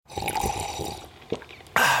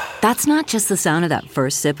That's not just the sound of that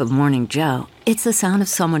first sip of Morning Joe. It's the sound of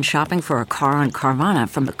someone shopping for a car on Carvana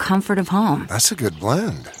from the comfort of home. That's a good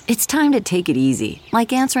blend. It's time to take it easy,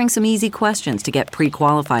 like answering some easy questions to get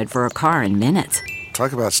pre-qualified for a car in minutes.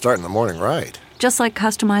 Talk about starting the morning right. Just like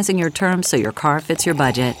customizing your terms so your car fits your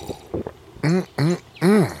budget.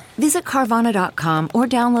 Visit Carvana.com or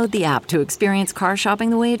download the app to experience car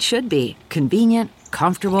shopping the way it should be. Convenient,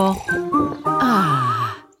 comfortable.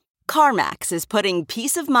 CarMax is putting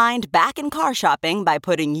peace of mind back in car shopping by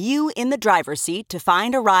putting you in the driver's seat to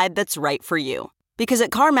find a ride that's right for you. Because at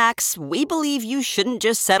CarMax, we believe you shouldn't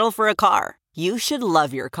just settle for a car. You should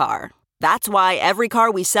love your car. That's why every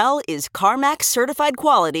car we sell is CarMax certified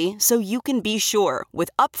quality, so you can be sure with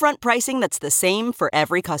upfront pricing that's the same for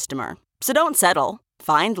every customer. So don't settle.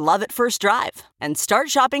 Find love at first drive and start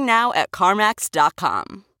shopping now at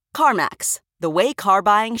CarMax.com. CarMax, the way car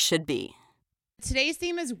buying should be. Today's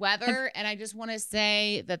theme is weather, and I just want to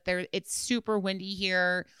say that it's super windy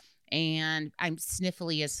here, and I'm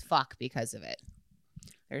sniffly as fuck because of it.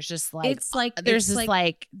 There's just like debris. There's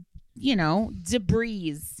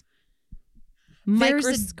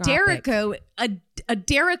a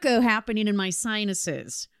Derico happening in my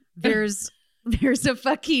sinuses. There's a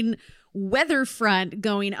fucking weather front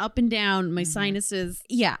going up and down my sinuses.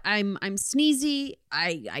 Yeah, I'm sneezy.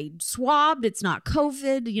 I swabbed. It's not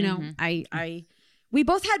COVID. You know, we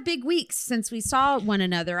both had big weeks since we saw one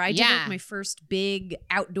another. I did like my first big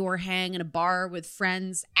outdoor hang in a bar with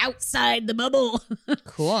friends outside the bubble.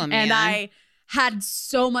 Cool, man. And I had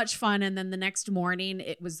so much fun. And then the next morning,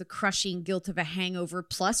 it was the crushing guilt of a hangover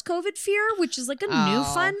plus COVID fear, which is like a new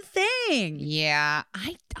fun thing. Yeah,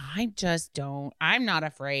 I just don't. I'm not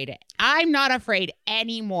afraid. I'm not afraid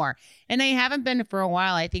anymore. And I haven't been for a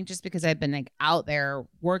while. I think just because I've been like out there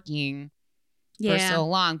working for so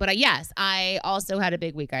long. But yes, I also had a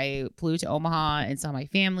big week. I flew to Omaha and saw my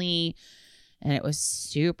family, and it was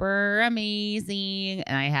super amazing.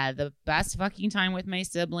 And I had the best fucking time with my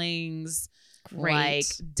siblings. Great. Like,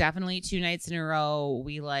 definitely 2 nights in a row.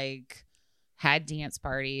 We like had dance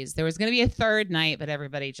parties. There was going to be a third night, but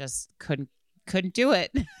everybody just couldn't do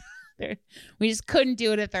it. We just couldn't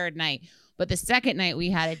do it a third night. But the second night, we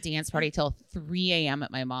had a dance party till 3 a.m. at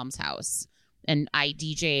my mom's house. And I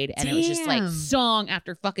DJ'd, and it was just like song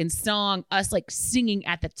after fucking song, us like singing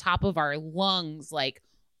at the top of our lungs like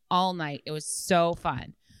all night. It was so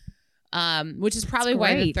fun. Which is probably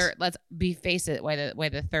why the third, why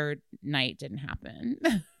the third night didn't happen.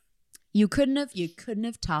 You couldn't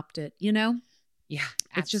have topped it, you know? Yeah.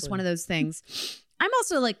 It's just one of those things. I'm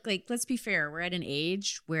also like, let's be fair. We're at an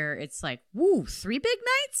age where it's like, woo, 3 big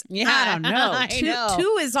nights? Yeah. I don't know. I know.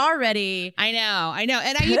 Two is already. I know. And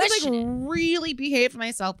I even like really behaved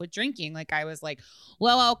myself with drinking. Like I was like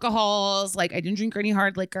low alcohols. Like I didn't drink any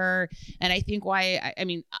hard liquor. And I think I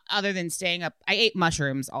mean, other than staying up, I ate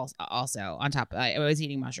mushrooms also on top. I was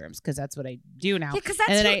eating mushrooms because that's what I do now. Yeah, because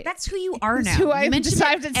that's who you are now. Who I've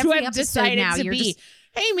decided to be.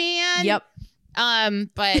 Hey, man. Yep.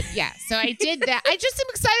 But yeah, so I did that. I just am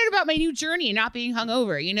excited about my new journey and not being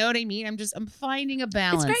hungover. You know what I mean? I'm finding a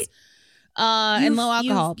balance. It's great. And low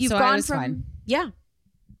alcohol. You've so gone I was from fun.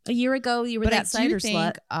 a year ago you were that cider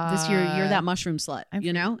slut. This year you're that mushroom slut.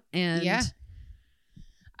 You know, and yeah.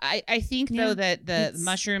 I think though that the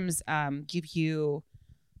mushrooms give you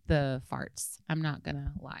the farts. I'm not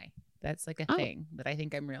gonna lie. That's like a thing that I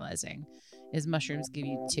think I'm realizing is mushrooms give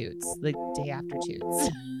you toots, like day after toots.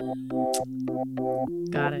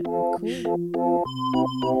 Got it. Cool.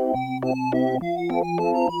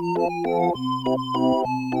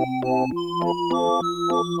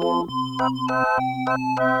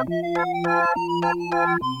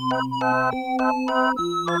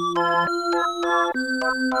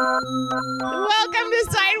 Welcome to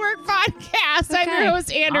Sidework Podcast. I'm your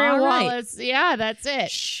host, Andrea Wallace. Yeah, that's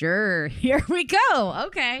it. Sure. Here we go.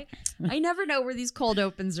 Okay. I never know where these cold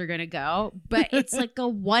opens are going to go, but it's like a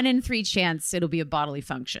 1 in 3 chance it'll be a bodily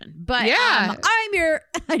function. But yeah,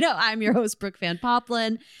 I'm your host, Brooke Van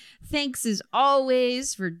Poplin. Thanks as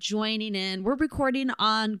always for joining in. We're recording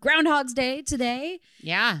on Groundhog's Day today.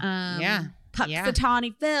 Yeah.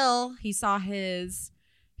 Punxsutawney Phil, he saw his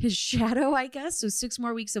shadow, I guess. So 6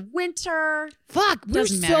 more weeks of winter. Fuck, we're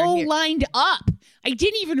so lined up. I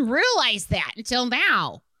didn't even realize that until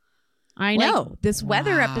now. I know. This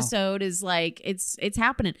weather episode is like, it's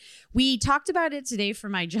happening. We talked about it today for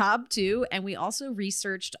my job too. And we also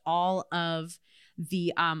researched all of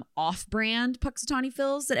the off-brand Puxatawny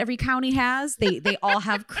Phils that every county has. They all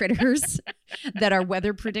have critters that are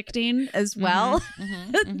weather predicting as well.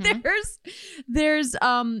 There's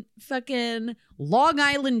fucking Long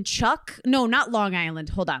Island Chuck. No, not Long Island.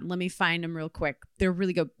 Hold on, let me find them real quick. They're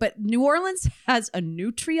really good. But New Orleans has a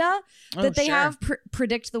Nutria that they have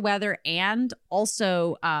predict the weather, and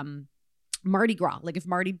also Mardi Gras. Like if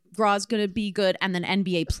Mardi Gras is going to be good, and then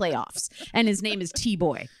NBA playoffs. And his name is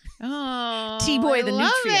T-Boy. Oh, T-Boy the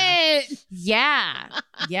love Nutria. It. Yeah.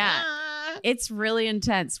 Yeah. It's really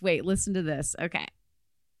intense. Wait, listen to this.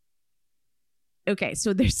 Okay,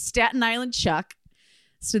 so there's Staten Island Chuck.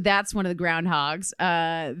 So that's one of the groundhogs.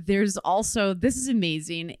 There's also, this is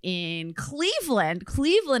amazing, in Cleveland.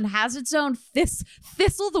 Cleveland has its own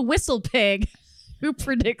Thistle the Whistle Pig who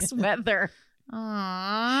predicts weather.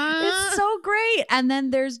 Aww. It's so great. And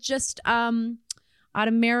then there's just out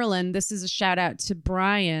of Maryland, this is a shout out to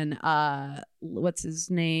Brian. What's his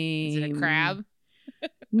name? Is it a crab?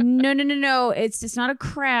 No. It's not a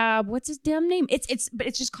crab. What's his damn name? But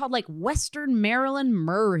it's just called like Western Maryland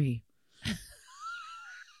Murray.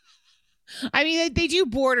 I mean, they do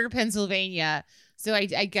border Pennsylvania, so I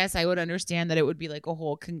guess I would understand that it would be like a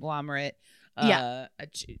whole conglomerate. Of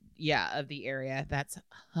the area. That's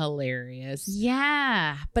hilarious.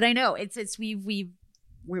 Yeah, but I know it's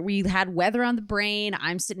we had weather on the brain.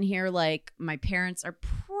 I'm sitting here like my parents are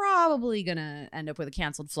probably gonna end up with a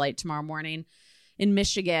canceled flight tomorrow morning in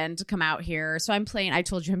Michigan to come out here. So I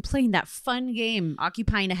told you I'm playing that fun game,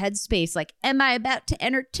 occupying a headspace. Like, am I about to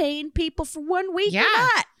entertain people for 1 week or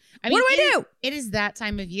not? I mean, what do I do? It is that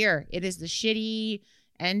time of year. It is the shitty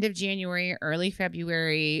end of January, early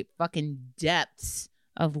February, fucking depths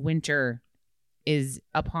of winter is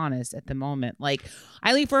upon us at the moment. Like,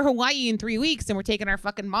 I leave for Hawaii in 3 weeks and we're taking our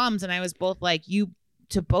fucking moms, and I was both like,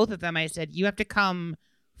 to both of them, I said, you have to come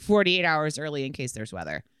 48 hours early in case there's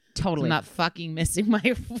weather. Totally. I'm not fucking missing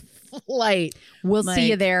my flight. We'll see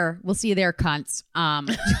you there. We'll see you there, cunts.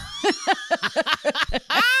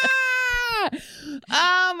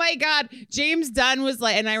 Oh my God. James Dunn was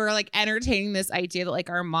like, and I were like entertaining this idea that like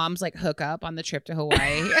our moms like hook up on the trip to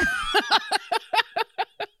Hawaii.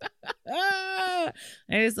 I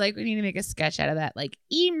was like, we need to make a sketch out of that like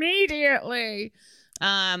immediately.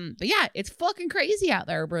 But yeah, it's fucking crazy out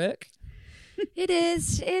there, Brooke. It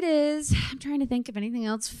is. I'm trying to think if anything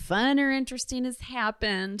else fun or interesting has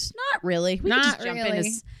happened. Not really. We Not could just jump really.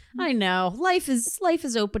 in. I know. Life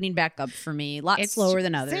is opening back up for me. A lot slower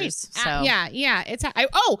than others. So yeah. It's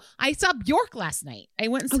I saw Bjork last night. I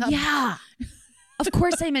went and saw yeah. Of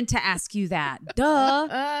course I meant to ask you that.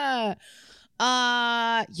 Duh.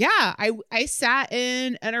 I sat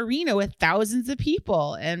in an arena with thousands of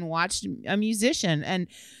people and watched a musician, and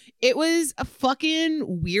it was a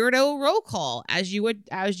fucking weirdo roll call, as you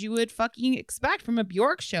would fucking expect from a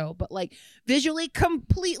Bjork show, but like visually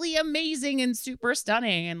completely amazing and super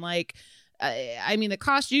stunning. And like, I mean, the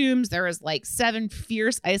costumes, there was like 7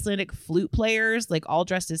 fierce Icelandic flute players, like all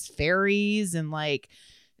dressed as fairies, and like,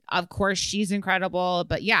 of course, she's incredible.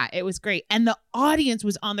 But yeah, it was great. And the audience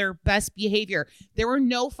was on their best behavior. There were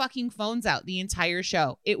no fucking phones out the entire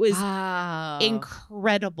show. It was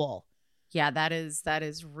incredible. Yeah, that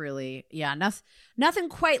is really, nothing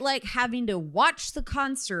quite like having to watch the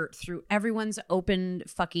concert through everyone's open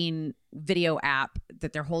fucking video app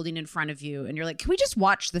that they're holding in front of you. And you're like, can we just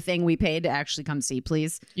watch the thing we paid to actually come see,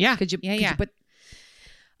 please? Yeah. Could you put...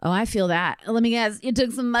 Oh, I feel that. Let me guess. You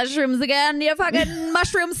took some mushrooms again, you fucking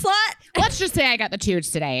mushroom slut? Let's just say I got the toots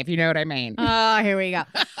today, if you know what I mean. Oh, here we go.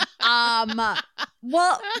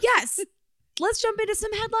 Well, yes. Let's jump into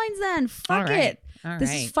some headlines then. Fuck it.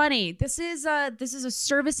 This is funny. This is a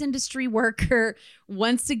service industry worker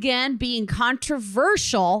once again being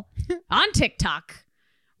controversial on TikTok,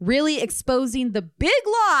 really exposing the big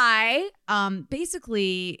lie.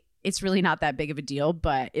 Basically, it's really not that big of a deal,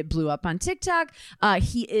 but it blew up on TikTok.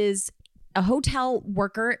 He is a hotel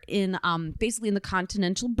worker in basically in the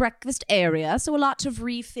continental breakfast area, so a lot of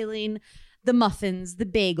refilling the muffins, the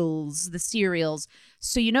bagels, the cereals.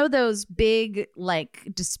 So you know those big, like,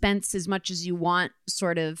 dispense as much as you want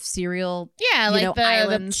sort of cereal? Yeah, like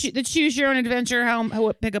the choose your own adventure,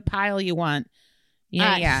 how big a pile you want.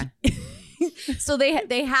 Yeah. So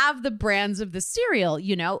they have the brands of the cereal,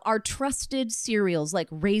 you know, our trusted cereals like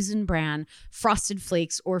Raisin Bran, Frosted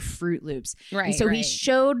Flakes, or Fruit Loops. Right. And so he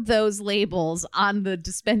showed those labels on the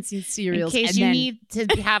dispensing cereals. In case you need to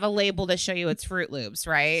have a label to show you it's Fruit Loops,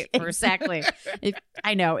 right? Exactly.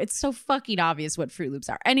 I know. It's so fucking obvious what Fruit Loops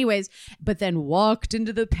are. Anyways, but then walked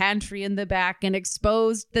into the pantry in the back and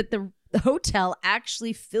exposed that the hotel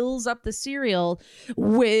actually fills up the cereal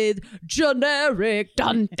with generic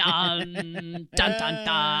dun dun dun dun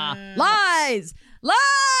dun lies.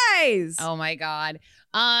 Oh my God.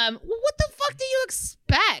 What the fuck do you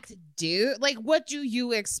expect, dude? Like, what do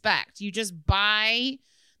you expect? You just buy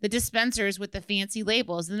the dispensers with the fancy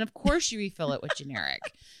labels, and of course you refill it with generic.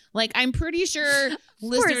 Like, I'm pretty sure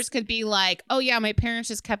listeners could be like, oh yeah, my parents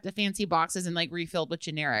just kept the fancy boxes and like refilled with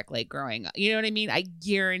generic, like growing up. You know what I mean? I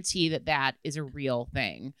guarantee that is a real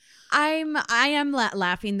thing. I am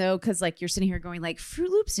laughing though, because like you're sitting here going like Fruit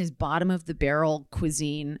Loops is bottom of the barrel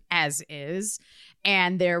cuisine as is,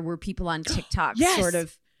 and there were people on TikTok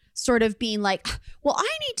sort of being like, well,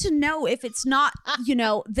 I need to know if it's not,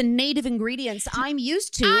 the native ingredients I'm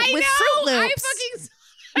used to with Fruit Loops.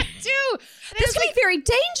 I do. This can be very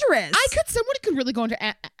dangerous. Someone could really go into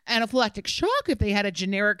anaphylactic shock if they had a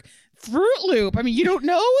generic Fruit Loop. I mean, you don't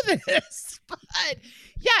know this, but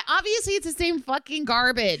yeah, obviously it's the same fucking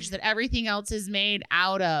garbage that everything else is made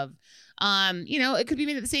out of. It could be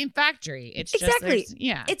made at the same factory. It's exactly. Just,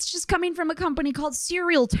 it's just coming from a company called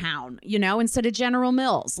Cereal Town, instead of General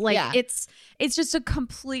Mills. Like it's just a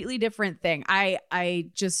completely different thing. I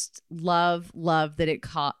just love that it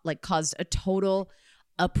caused a total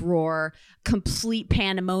uproar, complete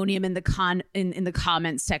pandemonium in the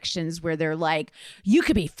comment sections where they're like, you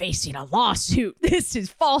could be facing a lawsuit. This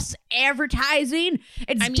is false advertising.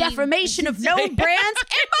 It's defamation of known brands.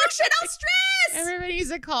 Emotional stress. Everybody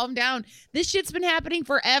needs to calm down. This shit's been happening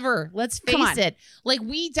forever. Let's face it. Like,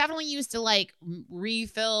 we definitely used to like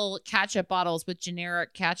refill ketchup bottles with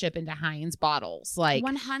generic ketchup into Heinz bottles. Like,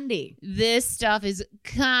 100. This stuff is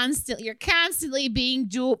you're constantly being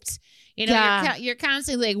duped. You're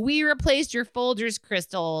constantly like, we replaced your Folgers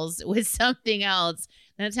crystals with something else.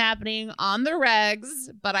 That's happening on the regs,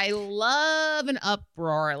 but I love an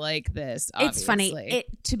uproar like this. Obviously. It's funny.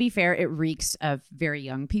 To be fair, it reeks of very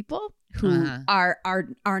young people who are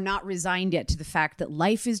not resigned yet to the fact that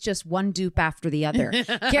life is just one dupe after the other.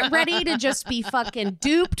 Get ready to just be fucking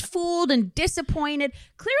duped, fooled, and disappointed.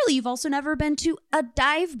 Clearly, you've also never been to a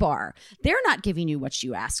dive bar. They're not giving you what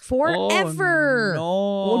you ask for ever.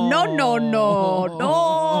 No. No.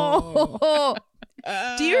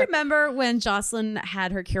 Do you remember when Jocelyn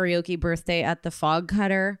had her karaoke birthday at the Fog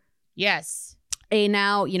Cutter? Yes. A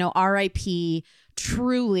now, R.I.P.,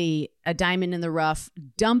 truly a diamond in the rough,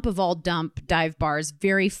 dump of all dump dive bars.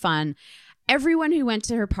 Very fun. Everyone who went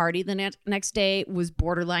to her party the next day was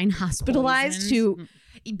borderline hospitalized who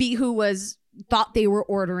thought they were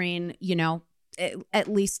ordering, at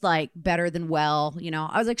least like better than well.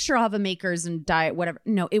 I was like, sure, I'll have a Makers and diet, whatever.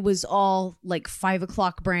 No, it was all like 5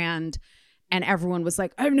 o'clock brand. And everyone was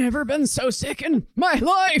like, I've never been so sick in my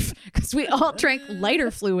life, because we all drank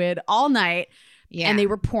lighter fluid all night. Yeah. And they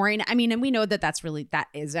were pouring. And we know that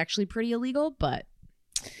is actually pretty illegal, but.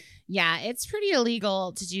 Yeah, it's pretty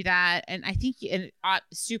illegal to do that. And I think it's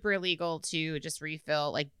super illegal to just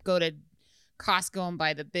refill, like go to Costco and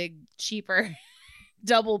buy the big, cheaper,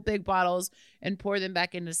 double big bottles and pour them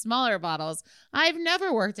back into smaller bottles. I've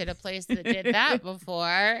never worked at a place that did that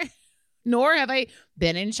before. Nor have I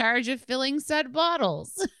been in charge of filling said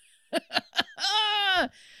bottles.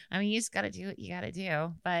 You just got to do what you got to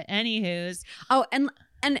do. But anywho's. Oh, and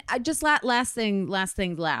I just last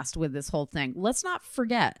with this whole thing. Let's not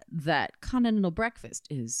forget that continental breakfast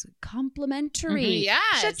is complimentary.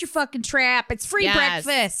 Yes. Shut your fucking trap. It's free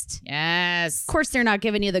breakfast. Yes. Of course, they're not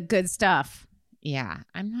giving you the good stuff. Yeah,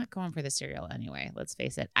 I'm not going for the cereal anyway. Let's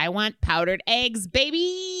face it. I want powdered eggs,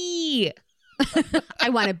 baby. I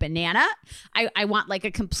want a banana. I want like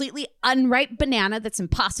a completely unripe banana that's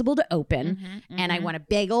impossible to open. And I want a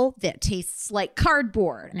bagel that tastes like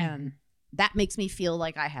cardboard. And that makes me feel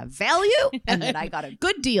like I have value and that I got a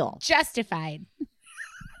good deal. Justified.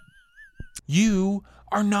 You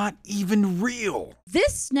are not even real.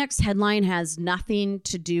 This next headline has nothing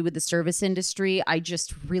to do with the service industry. I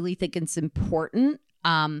just really think it's important.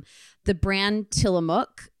 The brand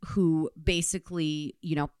Tillamook, who basically,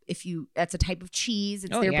 that's a type of cheese.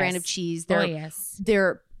 It's their brand of cheese.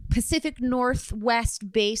 They're Pacific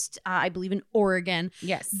Northwest based, I believe in Oregon.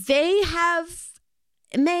 Yes. They have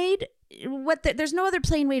made there's no other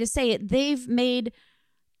plain way to say it. They've made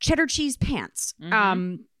cheddar cheese pants.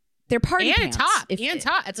 They're party pants. Top.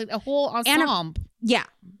 It's like a whole ensemble.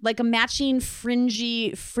 Like a matching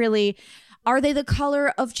fringy, frilly. Are they the color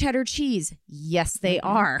of cheddar cheese? Yes, they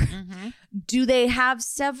are. Do they have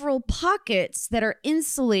several pockets that are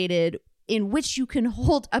insulated in which you can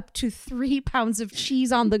hold up to 3 pounds of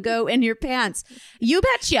cheese on the go in your pants? You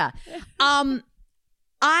betcha.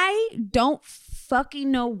 I don't fucking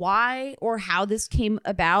know why or how this came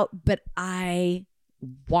about, but I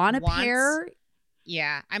want a Want. pair.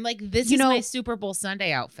 Yeah. I'm like, this You is know- my Super Bowl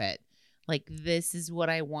Sunday outfit. Like, this is what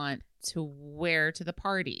I want to wear to the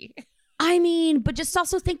party. I mean, but just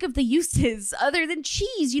also think of the uses other than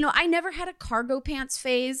cheese. You know, I never had a cargo pants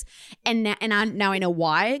phase, and now I know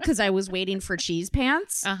why, because I was waiting for cheese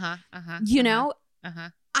pants. You know,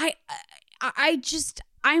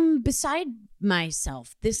 I'm beside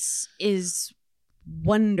myself. This is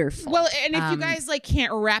wonderful. Well, and if you guys like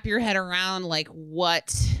can't wrap your head around like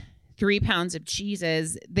what 3 pounds of cheese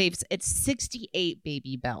is, it's 68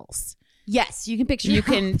 baby bells. yes, you can picture. You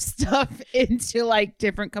can stuff into like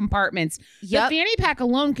different compartments. Yep. The fanny pack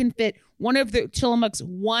alone can fit one of the Tillamook's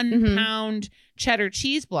 1 Mhm. pound cheddar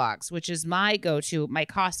cheese blocks, which is my go-to. My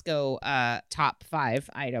Costco top 5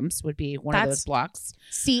 items would be one of those blocks.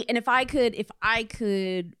 See, and if I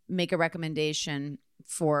could make a recommendation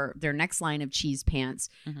for their next line of cheese pants,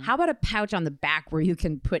 Mhm. how about a pouch on the back where you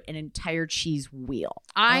can put an entire cheese wheel?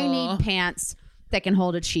 I Oh. need pants that can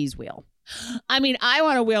hold a cheese wheel. I mean, I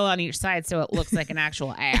want a wheel on each side so it looks like an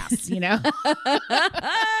actual ass, you know?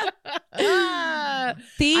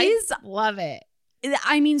 These, I love it.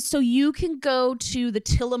 I mean, so you can go to the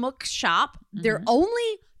Tillamook shop. They're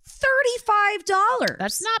only $35.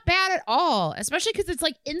 That's not bad at all, especially because it's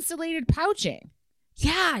like insulated pouching.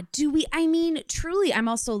 Yeah, I mean, truly, I'm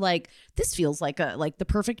also like, this feels like the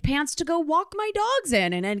perfect pants to go walk my dogs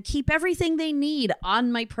in and keep everything they need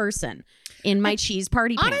on my person in my cheese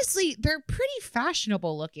party pants. Honestly, they're pretty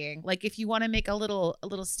fashionable looking. Like if you want to make a little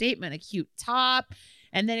statement, a cute top,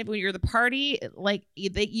 and then when you're the party, like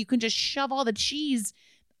you can just shove all the cheese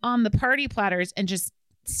on the party platters and just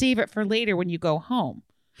save it for later when you go home.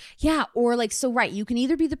 Yeah, or like, so right, you can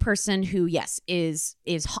either be the person who, yes, is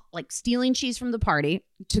like stealing cheese from the party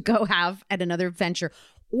to go have at another venture,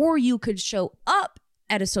 or you could show up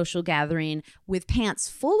at a social gathering with pants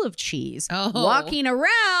full of cheese, walking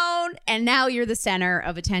around, and now you're the center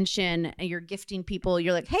of attention and you're gifting people.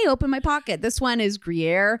 You're like, hey, open my pocket. This one is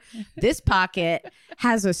Gruyere. This pocket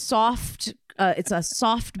has a soft it's a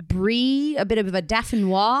soft brie, a bit of a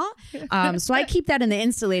Dauphinois. So I keep that in the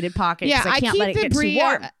insulated pocket. Yeah, I can't keep let it the get brie. too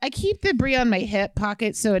warm. I keep the brie on my hip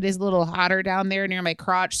pocket so it is a little hotter down there near my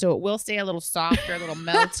crotch, so it will stay a little softer, a little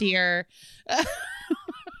meltier.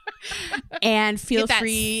 And feel Get that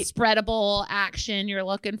free. spreadable action you're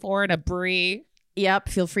looking for in a brie. Yep.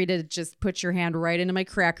 Feel free to just put your hand right into my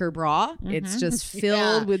cracker bra. It's just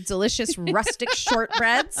filled Yeah. with delicious rustic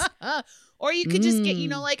shortbreads. Or you could just get, you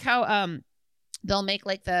know, like how they'll make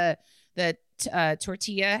like the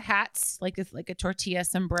tortilla hats, like a tortilla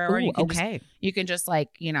sombrero. Ooh, You can just like,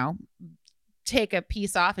 you know, take a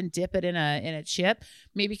piece off and dip it in a chip.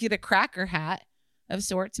 Maybe get a cracker hat of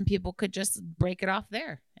sorts, and people could just break it off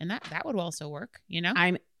there, and that would also work. You know,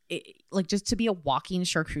 like, just to be a walking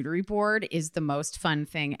charcuterie board is the most fun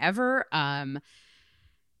thing ever.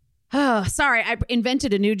 Oh, sorry. I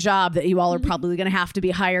invented a new job that you all are probably going to have to be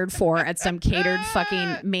hired for at some catered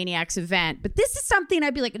fucking maniacs event. But this is something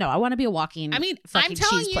I'd be like, no, I want to be a walking. I mean, fucking I'm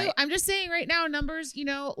telling cheese you, plate. I'm just saying right now, numbers, you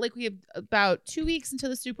know, like we have about 2 weeks until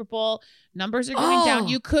the Super Bowl. Numbers are going down.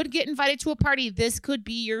 You could get invited to a party. This could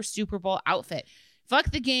be your Super Bowl outfit.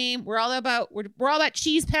 Fuck the game. We're all about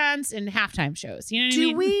cheese pants and halftime shows. You know what I mean?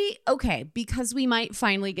 Do we? Okay, because we might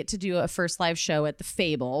finally get to do a first live show at the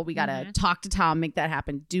Fable. We got to talk to Tom, make that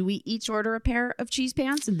happen. Do we each order a pair of cheese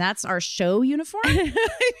pants, and that's our show uniform? I mean,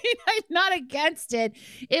 I'm not against it.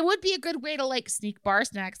 It would be a good way to like sneak bar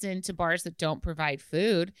snacks into bars that don't provide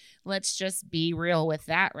food. Let's just be real with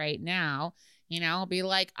that right now. You know, be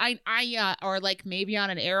like, or like maybe on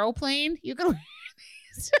an aeroplane, you can wear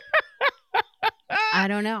these. I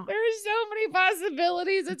don't know. There's so many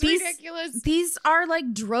possibilities. It's ridiculous. These are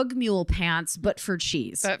like drug mule pants, but for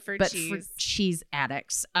cheese. For cheese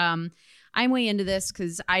addicts. I'm way into this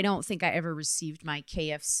because I don't think I ever received my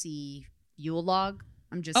KFC Yule log.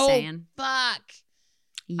 I'm just saying. Fuck.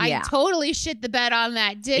 Yeah. I totally shit the bed on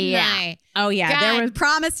that, didn't I? Oh, yeah. God There were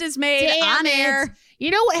promises made damn on it. air.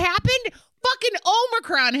 You know what happened? Fucking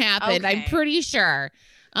Omicron happened. Okay. I'm pretty sure.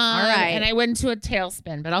 All right. And I went into a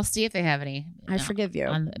tailspin, but I'll see if they have any. I forgive you.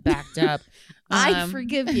 Backed up. I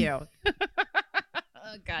forgive you.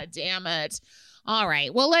 Oh, God damn it. All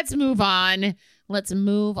right. Well, let's move on. Let's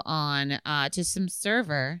move on to some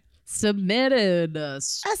server Submitted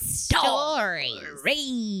stories.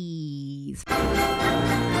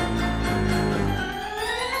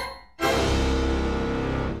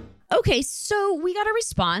 Okay, so we got a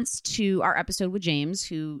response to our episode with James,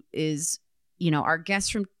 who is, you know, our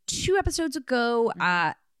guest from 2 episodes ago,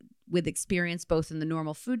 with experience both in the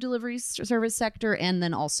normal food delivery service sector and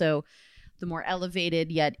then also the more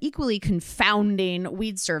elevated yet equally confounding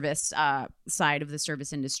weed service side of the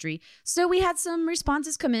service industry. So we had some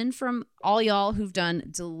responses come in from all y'all who've done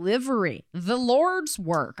delivery, the Lord's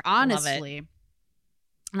work, honestly.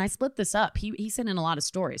 And I split this up. He sent in a lot of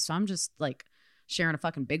stories, so I'm just like sharing a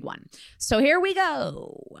fucking big one. So here we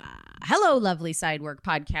go. Hello, lovely Sidework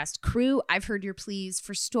podcast crew. I've heard your pleas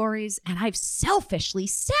for stories, and I've selfishly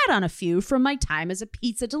sat on a few from my time as a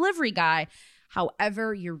pizza delivery guy.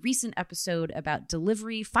 However, your recent episode about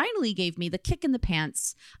delivery finally gave me the kick in the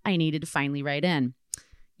pants I needed to finally write in.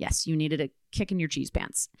 Yes, you needed a kick in your cheese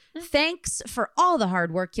pants. Thanks for all the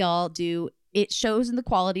hard work y'all do. It shows in the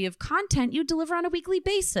quality of content you deliver on a weekly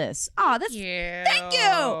basis. Oh, that's thank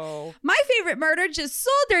you. My favorite murder just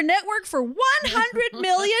sold their network for $100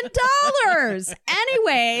 million.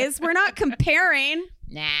 Anyways, we're not comparing.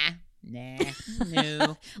 No.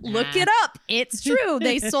 Look it up. It's true.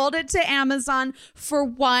 They sold it to Amazon for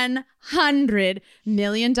 $100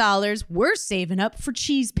 million. We're saving up for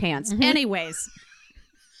cheese pants. Anyways.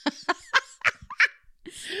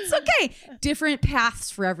 It's okay. Different paths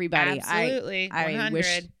for everybody. Absolutely. I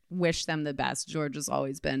wish them the best. George has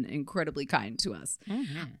always been incredibly kind to us.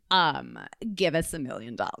 Give us $1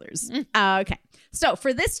 million. Okay. So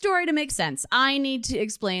for this story to make sense, I need to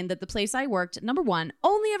explain that the place I worked, number one,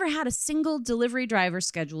 only ever had a single delivery driver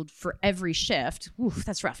scheduled for every shift. Oof,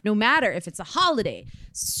 that's rough. No matter if it's a holiday,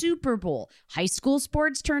 Super Bowl, high school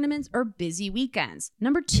sports tournaments, or busy weekends.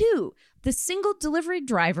 Number two, the single delivery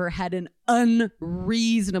driver had an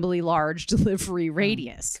unreasonably large delivery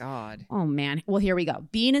radius. God. Oh, man. Well, here we go.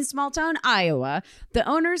 Being in small town Iowa, the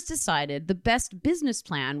owners decided the best business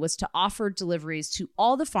plan was to offer deliveries to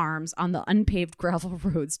all the farms on the unpaved gravel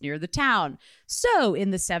roads near the town. So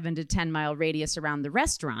in the 7 to 10 mile radius around the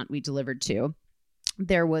restaurant we delivered to,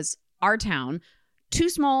 there was our town, two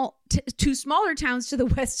smaller towns to the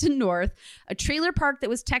west and north, a trailer park that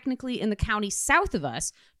was technically in the county south of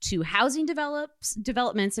us, two housing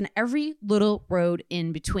developments, and every little road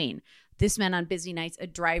in between. This meant on busy nights, a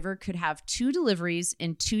driver could have 2 deliveries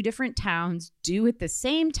in 2 different towns due at the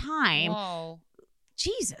same time. Whoa.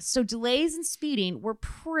 Jesus. So delays and speeding were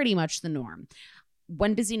pretty much the norm.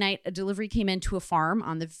 One busy night, a delivery came into a farm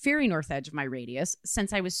on the very north edge of my radius,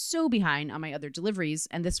 since I was so behind on my other deliveries,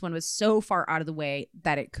 and this one was so far out of the way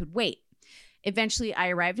that it could wait. Eventually, I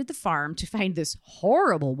arrived at the farm to find this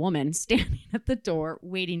horrible woman standing at the door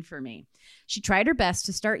waiting for me. She tried her best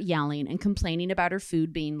to start yelling and complaining about her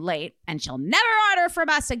food being late, and she'll never order from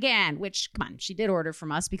us again, which, come on, she did order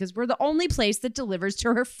from us because we're the only place that delivers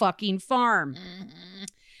to her fucking farm.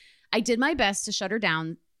 I did my best to shut her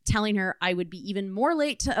down, telling her I would be even more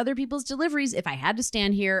late to other people's deliveries if I had to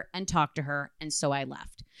stand here and talk to her, and so I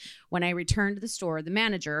left. When I returned to the store, the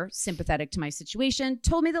manager, sympathetic to my situation,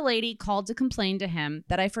 told me the lady called to complain to him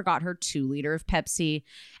that I forgot her 2-liter of Pepsi,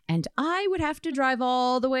 and I would have to drive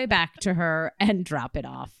all the way back to her and drop it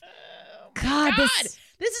off. God, this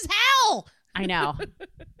is hell! I know.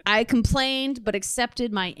 I complained, but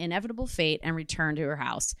accepted my inevitable fate and returned to her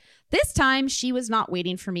house. This time, she was not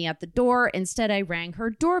waiting for me at the door. Instead, I rang her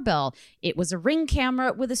doorbell. It was a Ring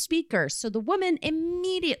camera with a speaker, so the woman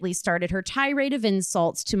immediately started her tirade of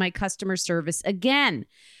insults to my customer service again.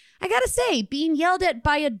 I gotta say, being yelled at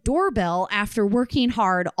by a doorbell after working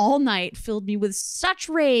hard all night filled me with such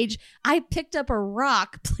rage, I picked up a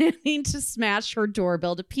rock planning to smash her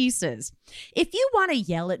doorbell to pieces. If you want to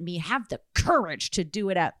yell at me, have the courage to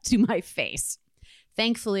do it up to my face.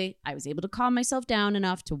 Thankfully, I was able to calm myself down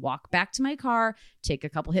enough to walk back to my car, take a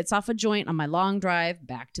couple hits off a joint on my long drive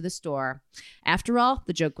back to the store. After all,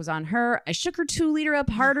 the joke was on her. I shook her 2-liter up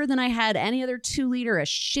harder than I had any other 2-liter a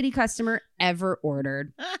shitty customer ever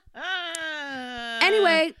ordered.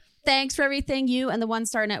 Anyway, thanks for everything you and the One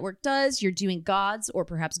Star Network does. You're doing God's or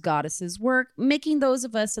perhaps goddesses' work, making those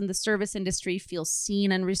of us in the service industry feel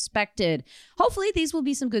seen and respected. Hopefully, these will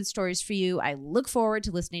be some good stories for you. I look forward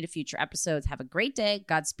to listening to future episodes. Have a great day.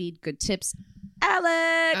 Godspeed. Good tips.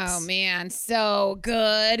 Alex. Oh, man. So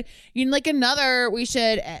good. You know, like another, we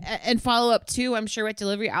should, and follow up too, I'm sure with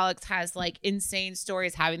delivery, Alex has like insane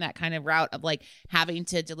stories having that kind of route of like having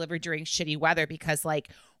to deliver during shitty weather, because like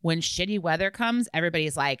when shitty weather comes,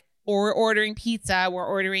 everybody's like, or ordering pizza, we're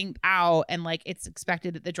ordering out, and like it's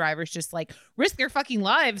expected that the drivers just like risk their fucking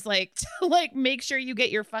lives like to like make sure you get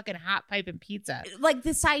your fucking hot pipe and pizza. Like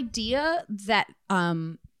this idea that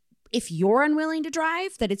if you're unwilling to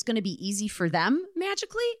drive, that it's going to be easy for them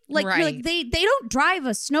magically. Like, right. You're like they don't drive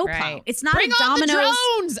a snowplow. Right. It's not Bring a Domino's. On the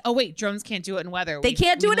drones. Oh wait, drones can't do it in weather. They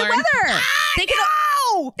can't do it in weather.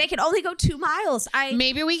 They can only go 2 miles.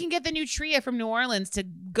 Maybe we can get the Nutria from New Orleans to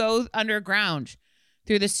go underground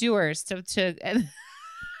through the sewers to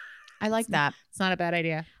I like that. It's not a bad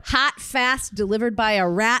idea. Hot, fast, delivered by a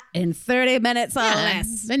rat in 30 minutes or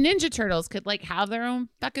less. The Ninja Turtles could like have their own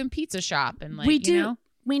fucking pizza shop and like, We do. you know?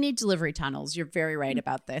 We need delivery tunnels. You're very right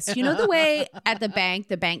about this. You know the way at the bank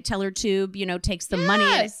teller tube, takes the money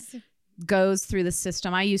and goes through the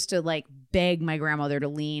system. I used to like beg my grandmother to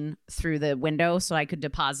lean through the window so I could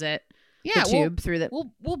deposit the tube through the.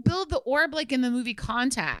 We'll build the orb like in the movie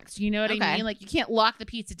Contact. You know what Okay. I mean? Like you can't lock the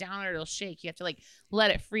pizza down or it'll shake. You have to like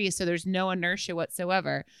let it freeze so there's no inertia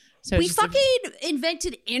whatsoever. So We fucking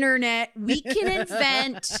invented internet. We can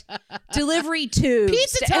invent delivery tubes.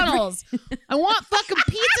 pizza tunnels. I want fucking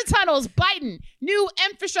pizza tunnels. Biden, new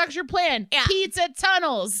infrastructure plan. Yeah. Pizza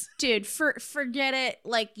tunnels. Dude, forget it.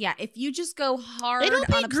 Like, yeah, if you just go hard It'll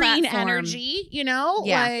be on a green platform, energy, you know?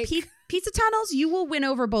 Yeah, Like, pizza tunnels, you will win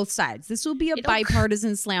over both sides. This will be a It'll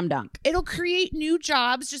bipartisan slam dunk. it'll create new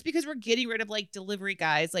jobs just because we're getting rid of like delivery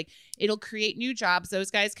guys. Like it'll create new jobs.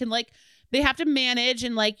 Those guys can like, they have to manage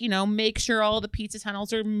and like, make sure all the pizza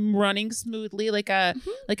tunnels are running smoothly, like a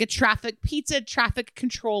pizza traffic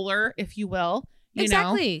controller, if you will. You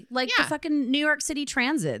Exactly. Like the Yeah. fucking New York City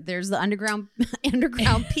Transit. There's the underground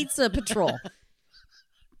pizza patrol.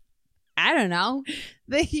 I don't know.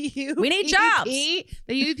 The UPP. We need jobs. The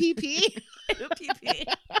UPP.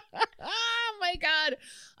 Oh my God.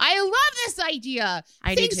 I love this idea.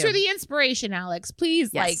 I do Thanks too. for the inspiration, Alex. Please,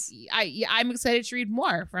 Yes. I'm excited to read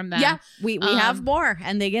more from them. Yeah, we have more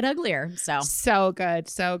and they get uglier. So good.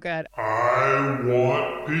 So good. I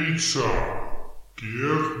want pizza.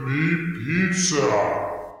 Give me pizza.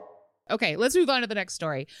 Okay, let's move on to the next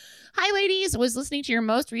story. Hi, ladies. Was listening to your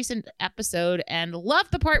most recent episode and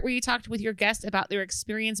loved the part where you talked with your guest about their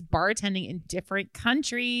experience bartending in different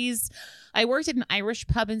countries. I worked at an Irish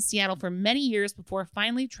pub in Seattle for many years before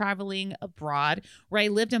finally traveling abroad, where I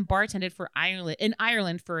lived and bartended in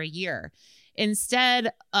Ireland for a year.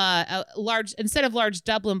 Instead of large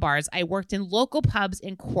Dublin bars, I worked in local pubs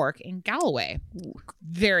in Cork and Galway. Ooh,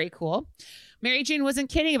 very cool. Mary Jane wasn't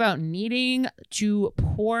kidding about needing to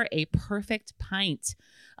pour a perfect pint.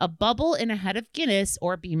 A bubble in a head of Guinness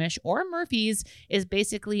or Beamish or Murphy's is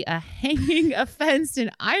basically a hanging offense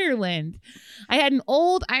in Ireland. I had an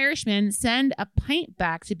old Irishman send a pint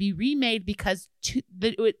back to be remade because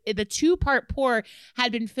the two-part pour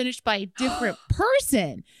had been finished by a different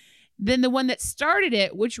person than the one that started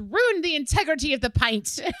it, which ruined the integrity of the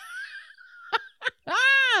pint.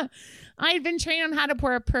 I had been trained on how to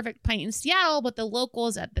pour a perfect pint in Seattle, but the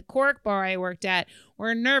locals at the Cork bar I worked at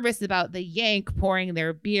were nervous about the Yank pouring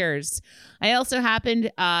their beers. I also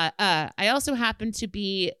happened to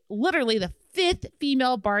be literally the 5th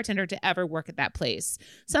female bartender to ever work at that place.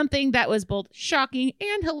 Something that was both shocking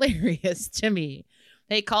and hilarious to me.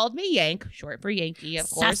 They called me Yank, short for Yankee, of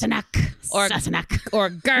course. Sassenach. Or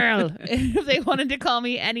girl, if they wanted to call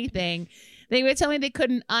me anything. They would tell me they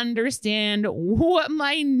couldn't understand what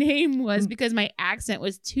my name was because my accent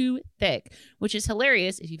was too thick, which is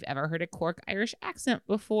hilarious if you've ever heard a Cork Irish accent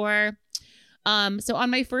before. So on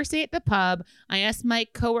my first day at the pub, I asked my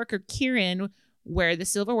coworker Kieran where the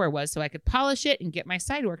silverware was so I could polish it and get my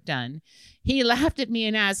side work done. He laughed at me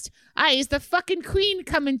and asked, is the fucking queen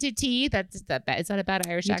coming to tea? Is that a bad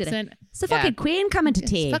Irish accent? It's the fucking queen coming to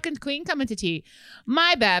tea. It's fucking queen coming to tea.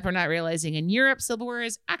 My bad for not realizing in Europe, silverware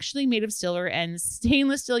is actually made of silver and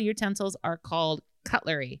stainless steel utensils are called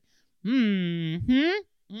cutlery.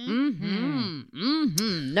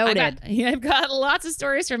 Noted. I've got lots of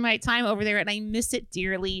stories from my time over there and I miss it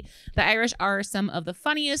dearly. The Irish are some of the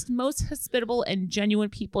funniest, most hospitable and genuine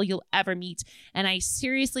people you'll ever meet. And I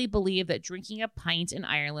seriously believe that drinking a pint in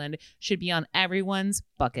Ireland should be on everyone's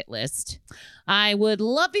bucket list. I would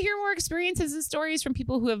love to hear more experiences and stories from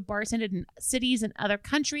people who have bartended in cities and other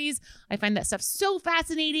countries. I find that stuff so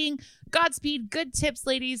fascinating. Godspeed, good tips,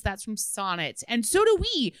 ladies. That's from Sonnet. And so do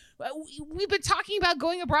we. We've been talking about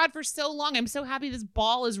going abroad for so long. I'm so happy this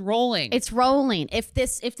ball is rolling. It's rolling. If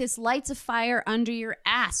this lights a fire under your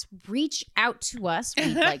ass, reach out to us.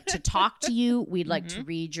 We'd like to talk to you. We'd like to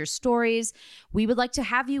read your stories. We would like to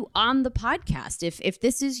have you on the podcast. If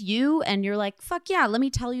this is you and you're like, fuck yeah, let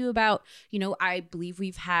me tell you about, I believe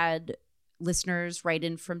we've had listeners write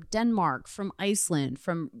in from Denmark, from Iceland,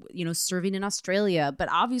 from, serving in Australia. But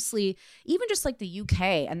obviously, even just like the UK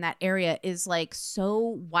and that area is like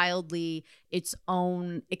so wildly its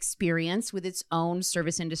own experience with its own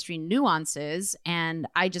service industry nuances. And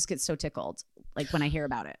I just get so tickled like when I hear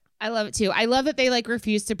about it. I love it too. I love that they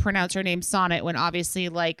refuse to pronounce her name Sonnet when obviously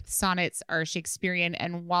sonnets are Shakespearean.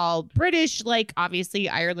 And while British, obviously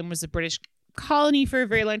Ireland was a British colony for a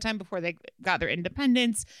very long time before they got their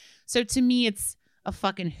independence. So to me, it's a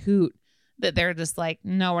fucking hoot that they're just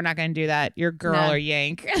no, we're not going to do that. You're girl or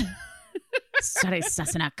Yank. Sarah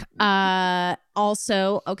Sassenach.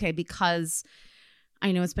 Also, okay, because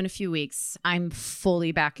I know it's been a few weeks, I'm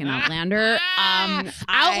fully back in Outlander.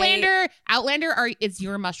 Outlander it's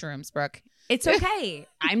your mushrooms, Brooke. It's okay.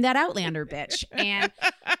 I'm that Outlander bitch. And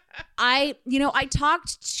I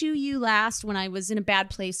talked to you last when I was in a bad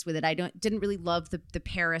place with it. I didn't really love the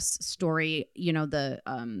Paris story,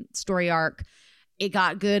 the story arc. It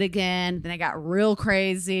got good again. Then it got real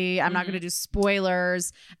crazy. I'm not going to do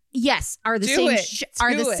spoilers. Yes, I'm not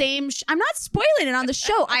spoiling it on the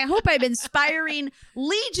show. I hope I'm inspiring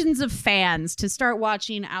legions of fans to start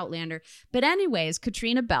watching Outlander. But anyways,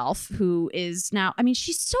 Katrina Balfe, who is now,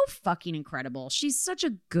 she's so fucking incredible. She's such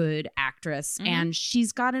a good actress, and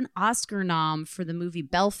she's got an Oscar nom for the movie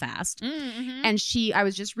Belfast. And I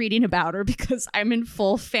was just reading about her because I'm in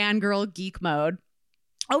full fangirl geek mode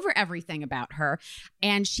over everything about her.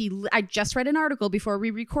 And I just read an article before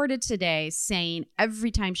we recorded today saying every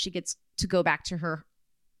time she gets to go back to her,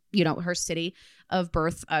 her city of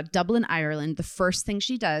birth, Dublin, Ireland, the first thing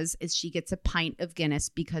she does is she gets a pint of Guinness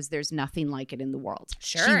because there's nothing like it in the world.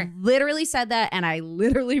 Sure. She literally said that, and I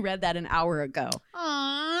literally read that an hour ago.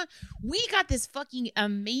 Aww. We got this fucking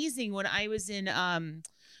amazing when I was in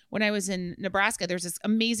Nebraska. There's this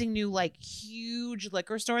amazing new huge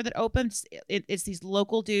liquor store that opens. It's these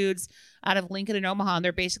local dudes out of Lincoln and Omaha, and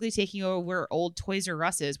they're basically taking over old Toys R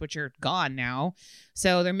Us's, which are gone now.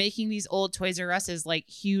 So they're making these old Toys R Us's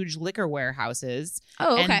huge liquor warehouses.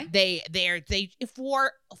 Oh, okay. And they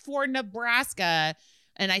for Nebraska.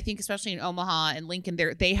 And I think especially in Omaha and Lincoln,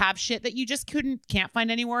 they have shit that you just can't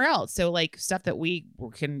find anywhere else. So stuff that we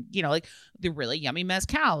can, the really yummy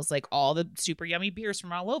mezcals, all the super yummy beers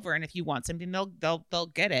from all over. And if you want something,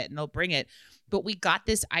 they'll get it and they'll bring it. But we got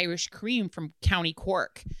this Irish cream from County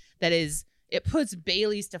Cork it puts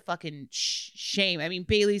Bailey's to fucking shame.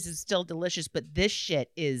 Bailey's is still delicious, but this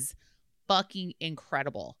shit is fucking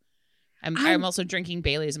incredible. I'm also drinking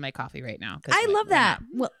Bailey's in my coffee right now. I love that.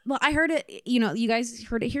 Well, I heard it, you guys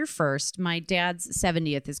heard it here first. My dad's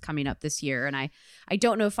 70th is coming up this year, and I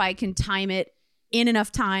don't know if I can time it in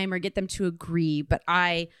enough time or get them to agree, but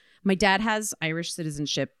my dad has Irish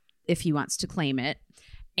citizenship if he wants to claim it,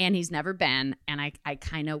 and he's never been, and I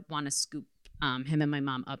kind of want to scoop him and my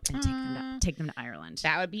mom up and take them to Ireland.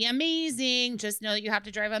 That would be amazing. Just know that you have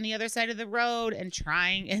to drive on the other side of the road and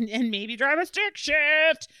maybe drive a stick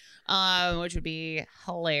shift. Which would be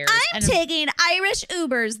hilarious. I'm taking Irish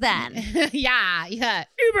Ubers then. yeah.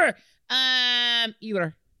 Uber.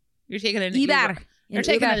 Uber. You're taking an Uber. You're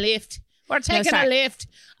taking a lift. We're taking a lift.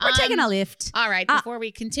 We're taking a lift. All right. Before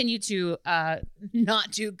we continue to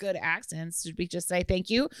not do good accents, should we just say thank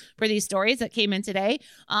you for these stories that came in today?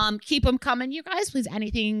 Keep them coming, you guys. Please,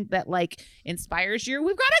 anything that inspires you.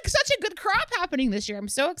 We've got such a good crop happening this year. I'm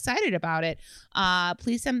so excited about it.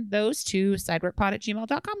 Please send those to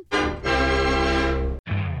sideworkpod@gmail.com.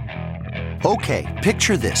 Okay,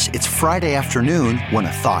 picture this. It's Friday afternoon when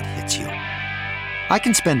a thought hits you. I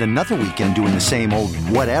can spend another weekend doing the same old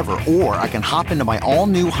whatever, or I can hop into my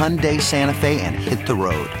all-new Hyundai Santa Fe and hit the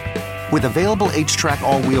road. With available H-Track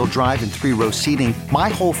all-wheel drive and 3-row seating, my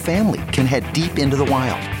whole family can head deep into the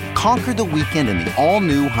wild. Conquer the weekend in the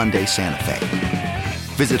all-new Hyundai Santa Fe.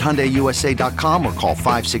 Visit HyundaiUSA.com or call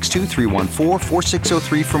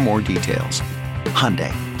 562-314-4603 for more details.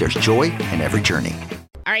 Hyundai, there's joy in every journey.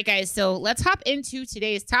 All right, guys, so let's hop into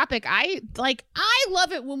today's topic. I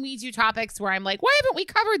love it when we do topics where I'm like, why haven't we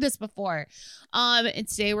covered this before? And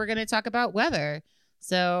today we're going to talk about weather.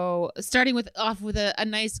 So starting off with a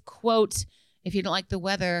nice quote, if you don't like the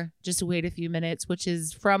weather, just wait a few minutes, which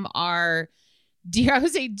is from our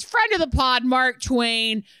friend of the pod, Mark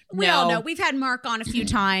Twain. We all know. We've had Mark on a few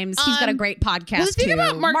times. He's got a great podcast, well, the thing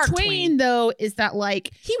about Mark Twain, though, is that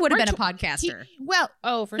he would have been a podcaster.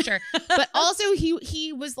 For sure. But also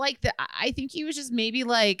he was I think he was just maybe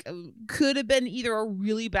could have been either a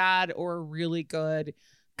really bad or a really good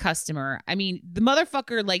customer. The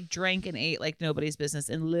motherfucker drank and ate like nobody's business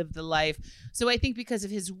and lived the life. So I think because of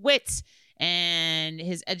his wit and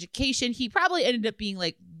his education, he probably ended up being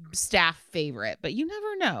staff favorite, but you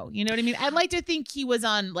never know. You know what I mean? I'd like to think he was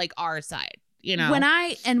on our side, When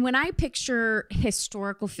I picture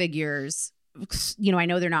historical figures, I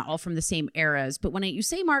know they're not all from the same eras, but when you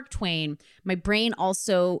say Mark Twain, my brain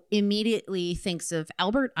also immediately thinks of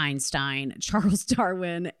Albert Einstein, Charles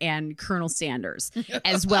Darwin, and Colonel Sanders,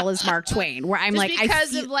 as well as Mark Twain, where I'm just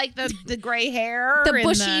because of the gray hair, the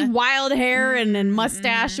bushy wild hair and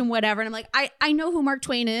mustache and whatever. And I'm I know who Mark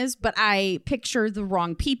Twain is, but I picture the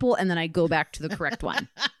wrong people and then I go back to the correct one.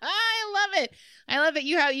 I love it.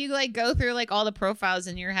 You go through all the profiles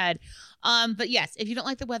in your head. But yes, if you don't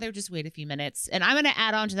like the weather, just wait a few minutes. And I'm going to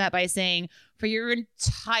add on to that by saying for your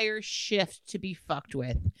entire shift to be fucked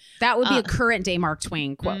with. That would be a current day Mark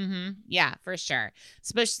Twain quote. Yeah, for sure.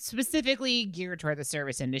 Specifically geared toward the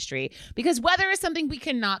service industry, because weather is something we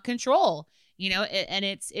cannot control. And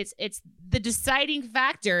it's the deciding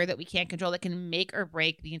factor that we can't control that can make or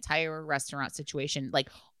break the entire restaurant situation.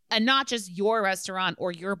 Like, and not just your restaurant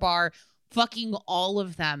or your bar, fucking all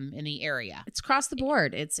of them in the area. It's across the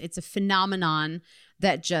board. It's a phenomenon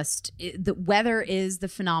that the weather is the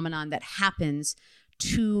phenomenon that happens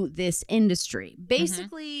to this industry.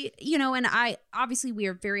 Basically, and obviously we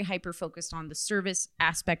are very hyper focused on the service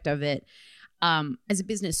aspect of it. As a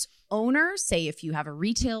business owner, say if you have a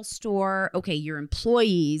retail store, okay, your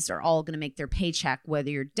employees are all going to make their paycheck, whether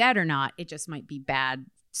you're dead or not. It just might be bad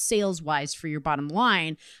sales wise for your bottom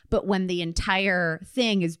line. But when the entire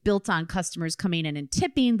thing is built on customers coming in and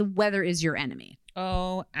tipping, the weather is your enemy.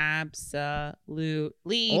 Oh,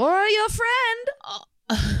 absolutely. Or your friend.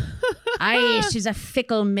 She's a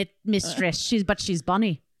fickle mistress. She's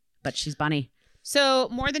bunny. So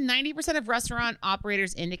more than 90% of restaurant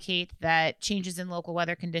operators indicate that changes in local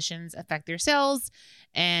weather conditions affect their sales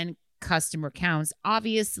and customer counts.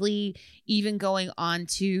 Obviously, even going on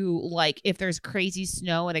to like if there's crazy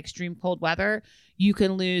snow and extreme cold weather, you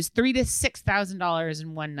can lose $3,000 to $6,000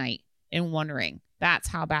 in one night in one ring. That's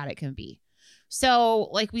how bad it can be. So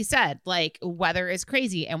like we said, like weather is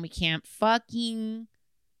crazy and we can't fucking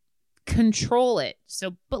control it.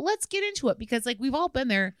 So, but let's get into it because like we've all been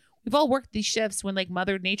there. We've all worked these shifts when like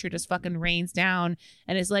Mother Nature just fucking rains down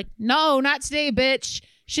and is like, no, not today, bitch.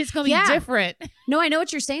 Shit's gonna be different. No, I know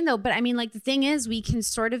what you're saying though, but I mean, like the thing is, we can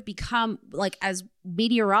sort of become like as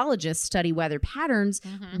meteorologists study weather patterns,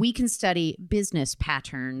 we can study business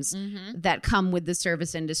patterns that come with the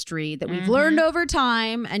service industry that we've learned over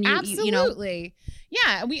time. And absolutely,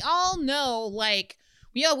 yeah, we all know like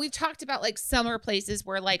we've talked about like summer places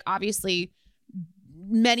where like obviously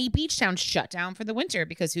many beach towns shut down for the winter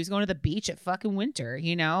because who's going to the beach at fucking winter?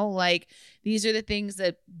 Like these are the things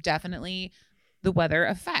that definitely the weather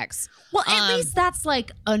affects. Well, at least that's like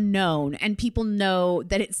a known and people know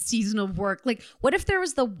that it's seasonal work. Like what if there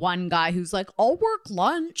was the one guy who's like, I'll work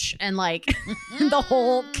lunch and like the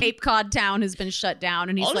whole Cape Cod town has been shut down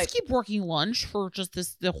and he's I'll like, just keep working lunch for just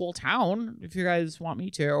the whole town if you guys want me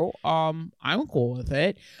to. I'm cool with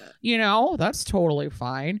it. That's totally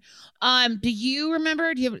fine. Do you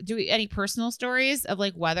remember, do you any personal stories of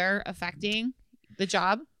like weather affecting the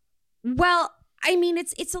job? Well, I mean,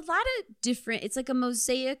 it's a lot of different, it's like a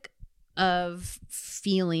mosaic of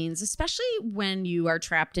feelings, especially when you are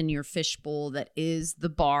trapped in your fishbowl that is the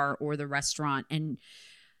bar or the restaurant. And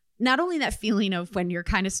not only that feeling of when you're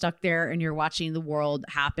kind of stuck there and you're watching the world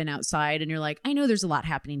happen outside and you're like, I know there's a lot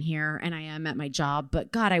happening here and I am at my job,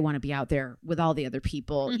 but God, I want to be out there with all the other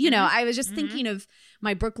people. I was just thinking of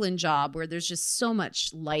my Brooklyn job where there's just so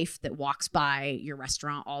much life that walks by your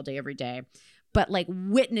restaurant all day, every day. But like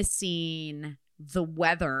witnessing the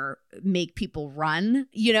weather make people run,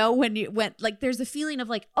 when like there's a feeling of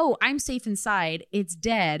like, oh, I'm safe inside, it's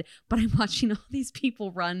dead, but I'm watching all these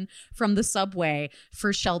people run from the subway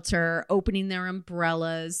for shelter, opening their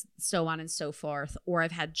umbrellas, so on and so forth. Or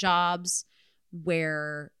I've had jobs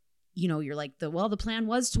where you're like the plan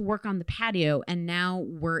was to work on the patio and now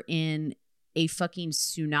we're in a fucking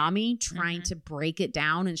tsunami trying to break it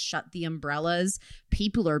down and shut the umbrellas.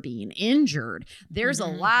 People are being injured. There's a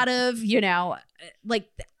lot of,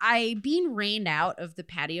 being rained out of the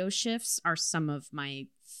patio shifts are some of my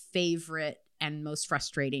favorite and most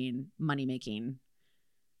frustrating money-making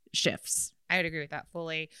shifts. I would agree with that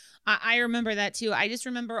fully. I remember that too. I just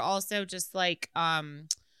remember also just like,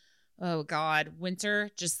 oh God, winter,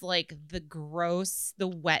 just like the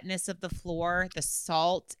wetness of the floor, the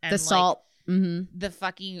salt and salt. The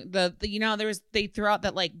fucking they threw out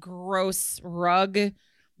that like gross rug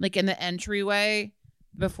like in the entryway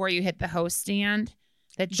before you hit the host stand.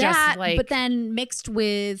 But then mixed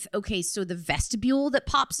with so the vestibule that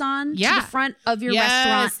pops on to the front of your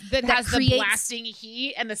restaurant that has the blasting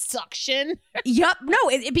heat and the suction. Yep. No,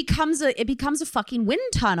 it becomes a fucking wind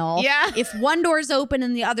tunnel. Yeah. If one door's open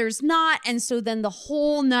and the other's not, and so then the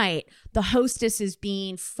whole night the hostess is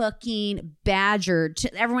being fucking badgered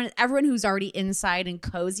to everyone who's already inside and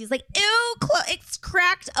cozy is like, ew, it's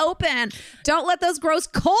cracked open. Don't let those gross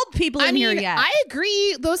cold people in here yet. I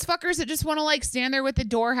agree. Those fuckers that just want to like stand there with the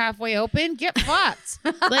door halfway open, get fucked.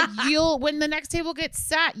 Like when the next table gets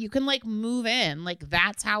set, you can like move in. Like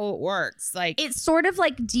that's how it works. Like it's sort of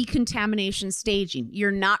like decontamination staging.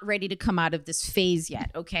 You're not ready to come out of this phase yet,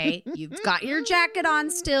 okay? You've got your jacket on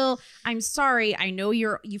still. I'm sorry. I know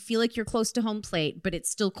you feel like you're close to home plate, but it's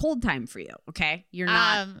still cold time for you, okay? You're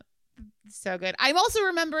not so good. I'm also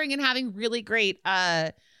remembering and having really great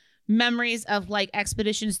memories of like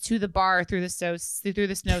expeditions to the bar through the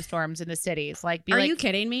snowstorms in the cities. Like, are you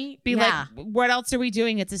kidding me? Like, what else are we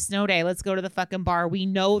doing? It's a snow day. Let's go to the fucking bar. We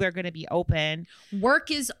know they're going to be open. Work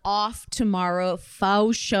is off tomorrow,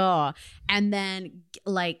 for sure. And then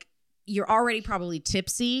like you're already probably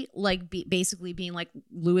tipsy, like basically being like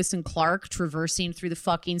Lewis and Clark traversing through the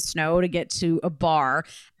fucking snow to get to a bar.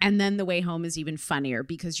 And then the way home is even funnier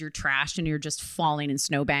because you're trashed and you're just falling in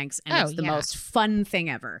snowbanks. And it's the most fun thing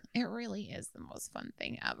ever. It really is the most fun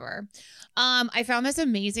thing ever. I found this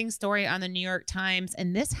amazing story on the New York Times,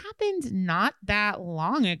 and this happened not that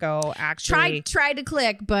long ago, actually. Tried to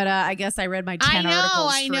click, but I guess I read my 10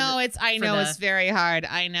 articles. I know it's very hard.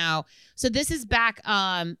 I know. So this is back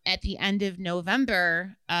at the end of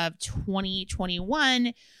November of 2021.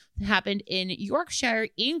 It happened in Yorkshire,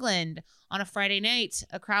 England. On a Friday night,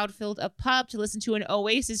 a crowd filled a pub to listen to an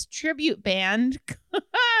Oasis tribute band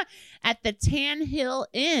at the Tan Hill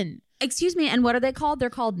Inn. Excuse me, and what are they called? They're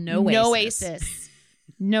called Noasis.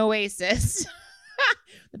 Noasis.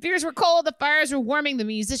 The beers were cold, the fires were warming, the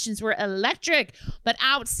musicians were electric, but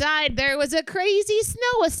outside there was a crazy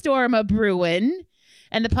snowstorm a-brewing.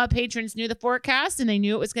 And the pub patrons knew the forecast and they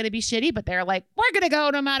knew it was going to be shitty, but they're like, we're going to go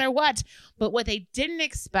no matter what. But what they didn't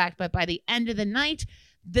expect, but by the end of the night,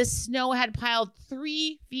 the snow had piled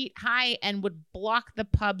 3 feet high and would block the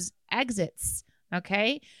pub's exits.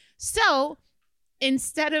 Okay. So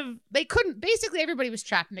basically everybody was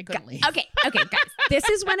trapped and they couldn't leave. Okay, guys. This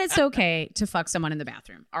is when it's okay to fuck someone in the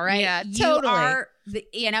bathroom. All right. Yeah, totally.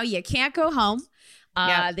 You can't go home.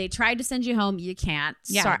 They tried to send you home. You can't.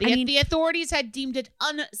 Yeah. Sorry. The authorities had deemed it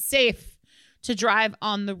unsafe to drive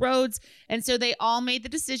on the roads. And so they all made the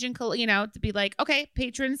decision, to be like, okay,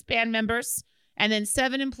 patrons, band members, and then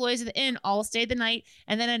 7 employees of the inn all stayed the night,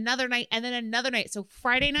 and then another night, and then another night. So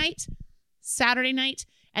Friday night, Saturday night,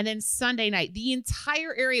 and then Sunday night. The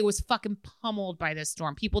entire area was fucking pummeled by this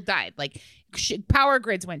storm. People died. Like power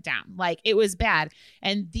grids went down. Like it was bad.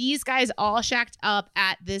 And these guys all shacked up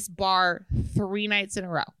at this bar 3 nights in a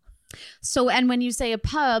row. So, and when you say a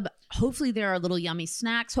pub, hopefully there are little yummy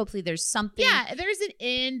snacks. Hopefully there's something. Yeah, there's an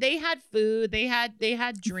inn. They had food. They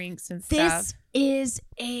had drinks and stuff. This is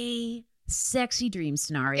a sexy dream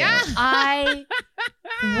scenario. Yeah. I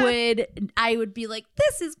would be like,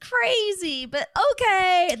 this is crazy, but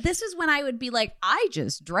okay. This is when I would be like, I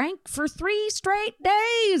just drank for 3 straight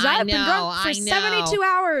days. I've been drunk for 72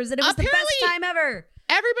 hours, and it was the best time ever.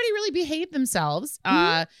 Everybody really behaved themselves.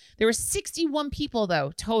 Mm-hmm. There were 61 people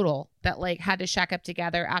though total that like had to shack up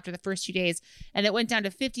together after the first 2 days, and it went down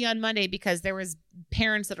to 50 on Monday because there was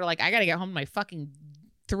parents that are like, I got to get home to my fucking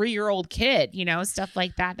 3-year-old kid, stuff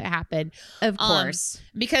like that happened. Of course.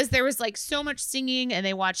 Because there was like so much singing and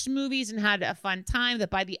they watched movies and had a fun time that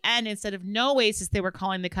by the end, instead of Noasis, they were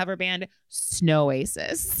calling the cover band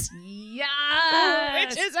Snowasis. Yeah.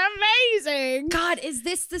 Which is amazing. God, is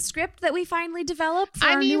this the script that we finally developed for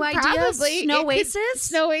our new idea? Snowasis?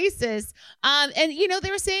 Snowasis. And they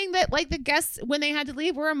were saying that like the guests, when they had to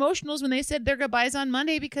leave, were emotional when they said their goodbyes on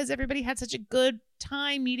Monday because everybody had such a good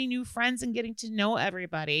time meeting new friends and getting to know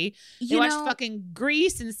everybody. They watched fucking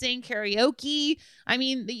Grease and sang karaoke. I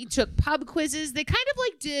mean, they took pub quizzes. They kind of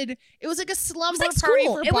like it was like a slumber party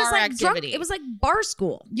for bar activity. It was like bar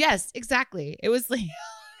school. Yes, exactly. It was like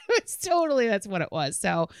it's totally, that's what it was.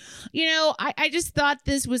 So, I just thought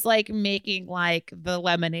this was like making like the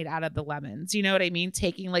lemonade out of the lemons. You know what I mean?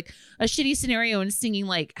 Taking like a shitty scenario and singing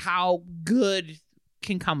like how good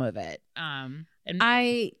can come of it.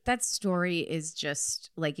 That story is just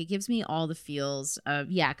like, it gives me all the feels of,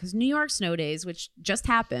 because New York snow days, which just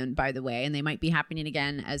happened, by the way, and they might be happening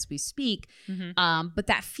again as we speak. Mm-hmm. But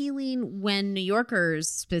that feeling when New Yorkers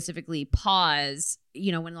specifically pause,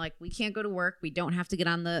 when like we can't go to work, we don't have to get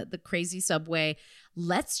on the crazy subway.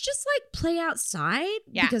 Let's just like play outside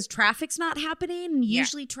because traffic's not happening.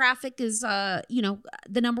 Usually traffic is, the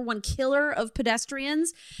number one killer of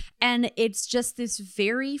pedestrians. And it's just this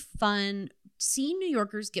very fun seeing New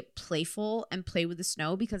Yorkers get playful and play with the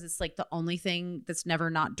snow because it's like the only thing that's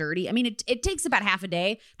never not dirty. I mean, it takes about half a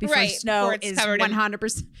day before snow is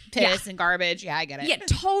 100% piss and garbage. Yeah, I get it. Yeah,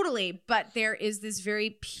 totally. But there is this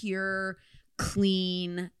very pure,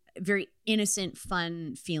 clean, very innocent,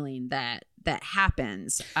 fun feeling that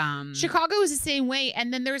happens. Chicago is the same way.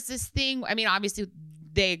 And then there's this thing, I mean, obviously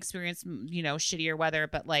they experience, shittier weather,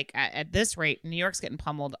 but like at this rate, New York's getting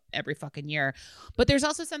pummeled every fucking year. But there's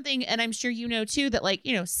also something, and I'm sure too, that like,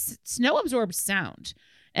 snow absorbs sound.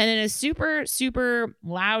 And in a super, super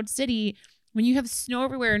loud city, when you have snow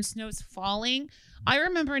everywhere and snow's falling, I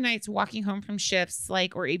remember nights walking home from shifts,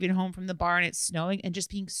 like, or even home from the bar and it's snowing and just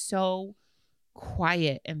being so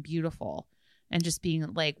quiet and beautiful and just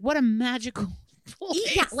being like, what a magical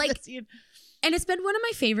place. Yeah, like, and it's been one of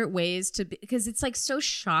my favorite ways because it's like so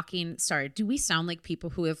shocking. Sorry, do we sound like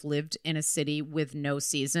people who have lived in a city with no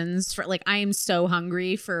seasons? For like, I am so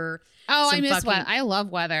hungry for. Oh, I miss weather. I love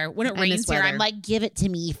weather. When it rains here, I'm like, give it to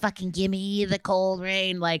me. Fucking give me the cold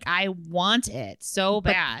rain. Like, I want it so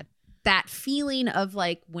bad. That feeling of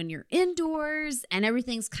like when you're indoors and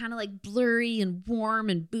everything's kind of like blurry and warm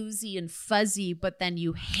and boozy and fuzzy, but then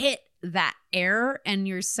you hit that air and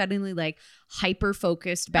you're suddenly like hyper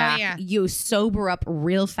focused back. Oh, yeah. You sober up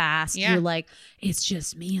real fast. Yeah. You're like, it's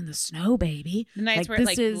just me and the snow, baby. The nights like, where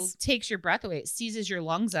it like takes your breath away. It seizes your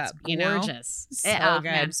lungs up. Gorgeous. So good.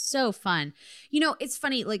 Man, so fun. It's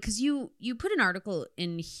funny, like, because you put an article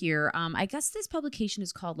in here. I guess this publication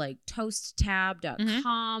is called like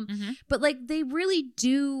toasttab.com. Mm-hmm. But like they really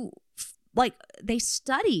do, like, they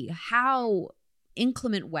study how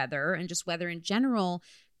inclement weather and just weather in general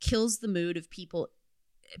kills the mood of people,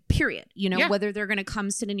 period. Whether they're going to come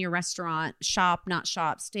sit in your restaurant, shop, not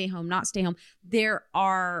shop, stay home, not stay home. There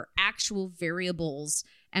are actual variables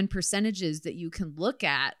and percentages that you can look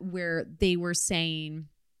at where they were saying,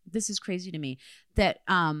 this is crazy to me, that,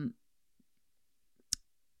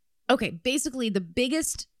 basically the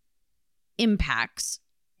biggest impacts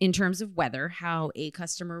in terms of weather, how a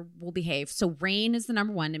customer will behave. So rain is the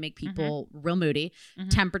number one to make people real moody. Mm-hmm.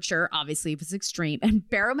 Temperature, obviously, if it's extreme. And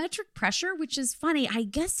barometric pressure, which is funny. I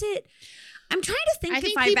guess I'm trying to think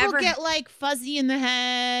if I've ever... people get like fuzzy in the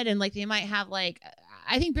head and like they might have like...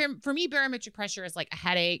 I think for me, barometric pressure is like a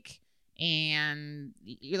headache. And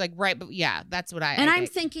you're like, right, but yeah, that's what I'm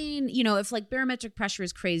thinking, if like barometric pressure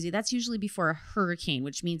is crazy, that's usually before a hurricane,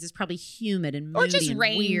 which means it's probably humid and moody, or just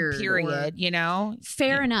rain, weird, period,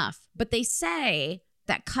 Fair enough. But they say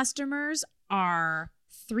that customers are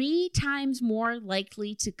 3 times more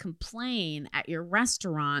likely to complain at your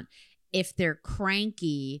restaurant if they're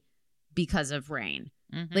cranky because of rain.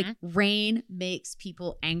 Mm-hmm. Like, rain makes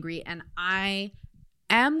people angry. And I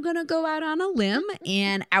am gonna go out on a limb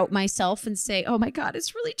and out myself and say, oh my God,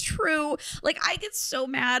 it's really true. Like, I get so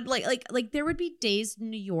mad. Like there would be days in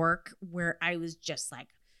New York where I was just like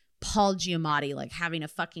Paul Giamatti, like having a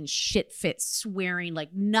fucking shit fit, swearing, like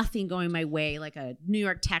nothing going my way, like a New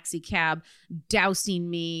York taxi cab dousing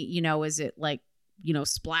me, as it like,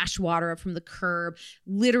 splash water up from the curb.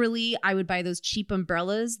 Literally, I would buy those cheap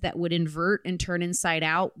umbrellas that would invert and turn inside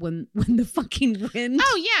out when the fucking wind.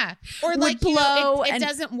 Oh yeah, or like blow it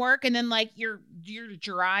doesn't work, and then like you're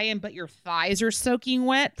dry but your thighs are soaking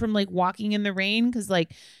wet from like walking in the rain because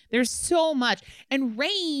like there's so much, and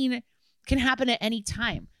rain can happen at any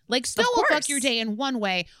time. Like snow will fuck your day in one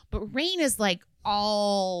way, but rain is like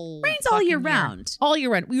rain's all year round. All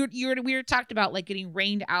year round. We were talked about like getting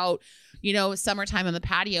rained out. Summertime on the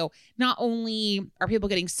patio, not only are people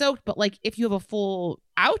getting soaked, but like if you have a full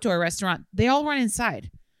outdoor restaurant, they all run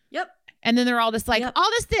inside. Yep. And then they're all just like, all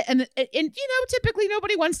this, and typically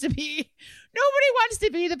nobody wants to be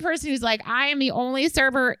the person who's like, I am the only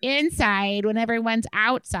server inside when everyone's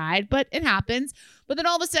outside, but it happens. But then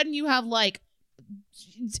all of a sudden you have like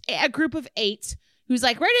a group of 8 who's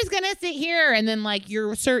like, we're just gonna sit here, and then like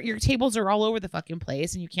your tables are all over the fucking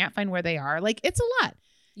place and you can't find where they are. Like, it's a lot.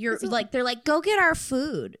 You're like, they're like, go get our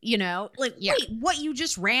food, like, yeah. Wait, what? You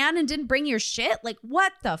just ran and didn't bring your shit? Like,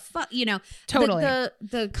 what the fuck? Totally.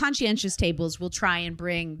 The conscientious tables will try and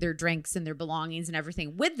bring their drinks and their belongings and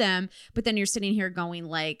everything with them. But then you're sitting here going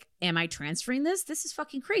like, am I transferring this? This is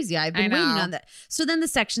fucking crazy. I've been waiting on that. So then the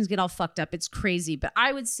sections get all fucked up. It's crazy. But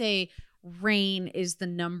I would say rain is the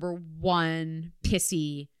number one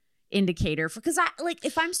pissy indicator because I like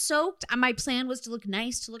if I'm soaked, my plan was to look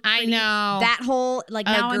nice, to look pretty. I know that whole like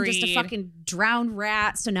now Agreed. I'm just a fucking drowned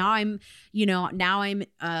rat. So now I'm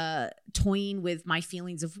toying with my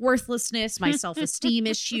feelings of worthlessness, my self-esteem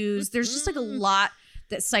issues. There's just like a lot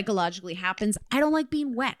that psychologically happens. I don't like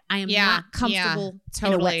being wet. I am not comfortable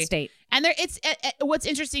in a wet state. And what's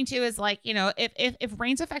interesting too is like, if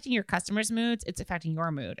rain's affecting your customers' moods, it's affecting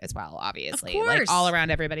your mood as well, obviously. Of course. Like all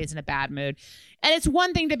around everybody's in a bad mood. And it's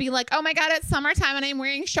one thing to be like, oh my God, it's summertime and I'm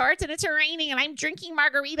wearing shorts and it's raining and I'm drinking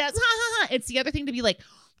margaritas. Ha ha ha. It's the other thing to be like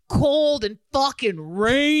cold and fucking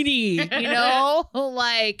rainy,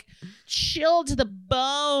 like chilled to the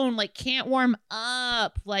bone, like can't warm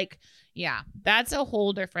up, like Yeah, that's a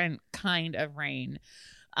whole different kind of rain.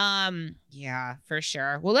 Yeah, for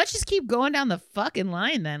sure. Well, let's just keep going down the fucking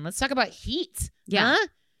line then. Let's talk about heat. Yeah. Huh?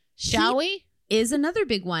 Shall we? Is another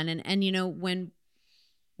big one. And you know, when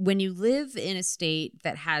you live in a state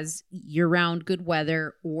that has year-round good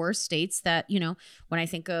weather, or states that, you know, when I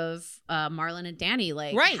think of Marlon and Danny,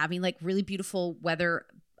 like having like really beautiful weather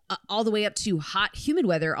all the way up to hot, humid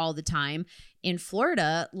weather all the time. In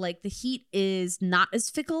Florida, like the heat is not as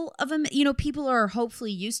fickle of a, you know, people are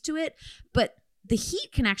hopefully used to it, but the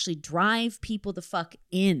heat can actually drive people the fuck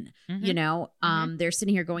in, you know? They're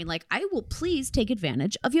sitting here going like, I will please take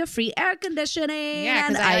advantage of your free air conditioning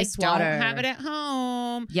and ice water. Don't have it at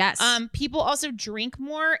home. Yes. People also drink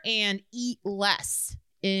more and eat less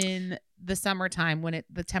in the summertime when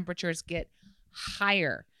the temperatures get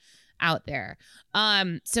higher out there.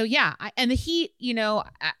 So yeah, and the heat, you know,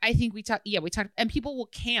 I think we talked, and people will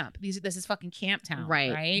camp. This is fucking camp town,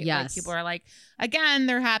 right? Yes. Like people are like, again,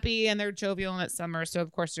 they're happy and they're jovial in it's summer. So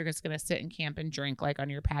of course they're just going to sit and camp and drink like on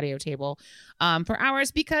your patio table, for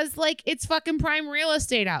hours because like it's fucking prime real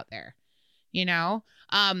estate out there. You know,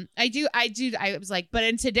 I was like, but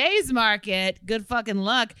in today's market, good fucking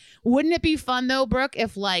luck. Wouldn't it be fun though, Brooke,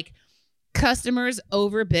 if like customers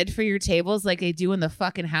overbid for your tables like they do in the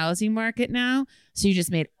fucking housing market now? So you just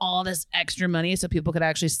made all this extra money so people could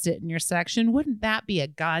actually sit in your section. Wouldn't that be a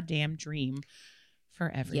goddamn dream for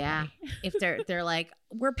everybody? Yeah. If they're like,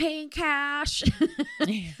 we're paying cash.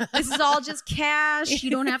 This is all just cash. You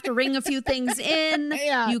don't have to ring a few things in.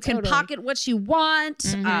 Yeah, you can totally. pocket what you want.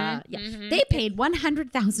 They paid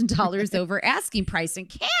 $100,000 over asking price in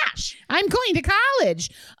cash. I'm going to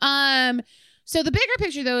college. So the bigger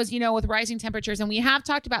picture, though, is, you know, with rising temperatures, and we have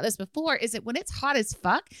talked about this before, is that when it's hot as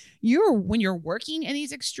fuck, when you're working in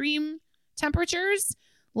these extreme temperatures,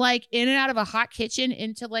 like in and out of a hot kitchen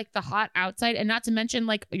into like the hot outside, and not to mention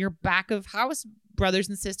like your back of house brothers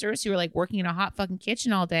and sisters who are like working in a hot fucking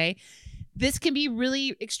kitchen all day, this can be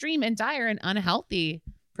really extreme and dire and unhealthy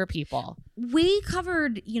for people. We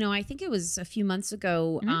covered, you know, I think it was a few months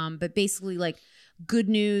ago, but basically like good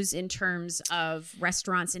news in terms of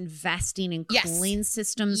restaurants investing in cooling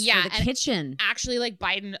systems for the kitchen. Actually, like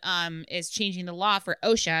Biden is changing the law for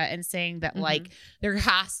OSHA and saying that like there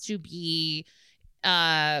has to be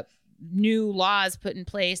new laws put in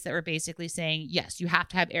place that were basically saying, yes, you have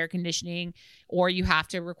to have air conditioning or you have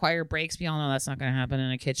to require breaks. We all know that's not going to happen in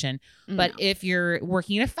a kitchen. But if you're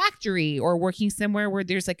working in a factory or working somewhere where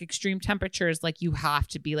there's like extreme temperatures, like you have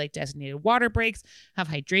to be like designated water breaks, have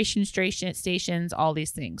hydration stations, all these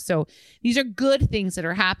things. So these are good things that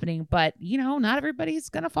are happening, but you know, not everybody's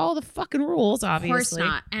going to follow the fucking rules, obviously. Of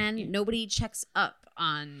course not. And nobody checks up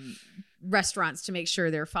on restaurants to make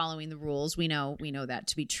sure they're following the rules. We know that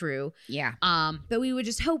to be true. Yeah. But we would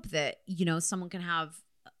just hope that, you know, someone can have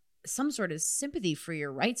some sort of sympathy for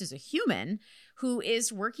your rights as a human who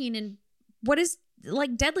is working in what is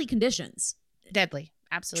like deadly conditions. Deadly.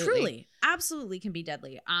 Absolutely. Truly. Absolutely can be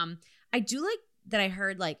deadly. I do like that I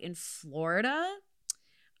heard like in Florida,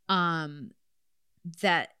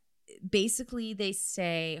 that basically they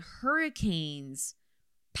say hurricanes,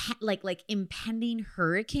 like impending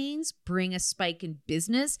hurricanes bring a spike in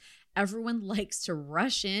business. Everyone likes to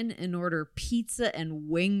rush in order pizza and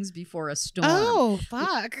wings before a storm. Oh,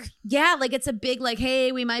 fuck. Yeah, like it's a big like,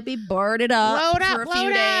 hey, we might be boarded up for a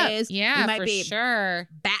few days. Yeah, we might for be sure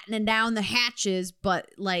battening down the hatches, but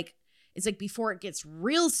like it's like before it gets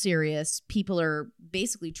real serious, people are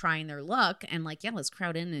basically trying their luck and like, yeah, let's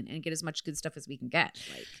crowd in and get as much good stuff as we can get.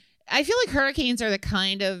 Like, I feel like hurricanes are the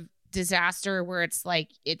kind of disaster where it's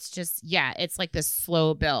like it's like this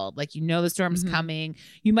slow build. Like, you know, the storm's coming,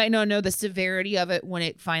 you might not know the severity of it when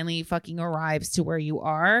it finally fucking arrives to where you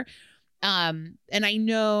are. And I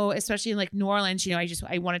know, especially in like New Orleans, you know,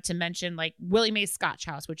 I wanted to mention like Willie Mae's Scotch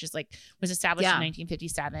House, which is like was established in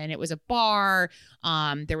 1957. It was a bar.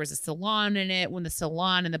 There was a salon in it. When the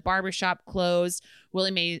salon and the barbershop closed,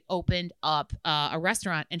 Willie Mae opened up a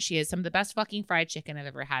restaurant, and she has some of the best fucking fried chicken I've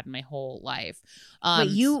ever had in my whole life.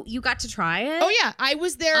 Wait, you got to try it? Oh yeah, I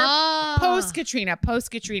was there post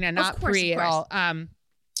Katrina, not pre at all.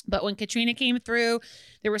 But when Katrina came through,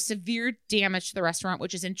 there was severe damage to the restaurant,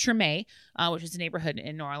 which is in Treme, which is a neighborhood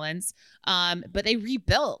in New Orleans. But they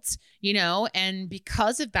rebuilt, you know, and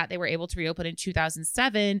because of that, they were able to reopen in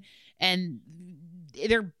 2007, and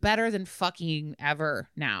they're better than fucking ever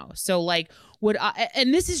now. So like,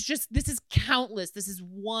 this is countless. This is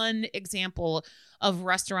one example of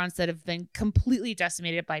restaurants that have been completely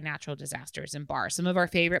decimated by natural disasters and bars. Some of our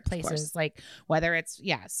favorite places, like whether it's,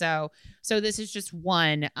 so this is just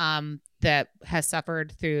one that has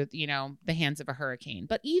suffered through, you know, the hands of a hurricane.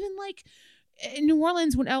 But even like in New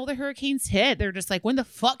Orleans, when all the hurricanes hit, they're just like, when the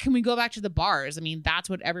fuck can we go back to the bars? I mean, that's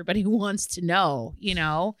what everybody wants to know, you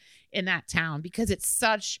know, in that town, because it's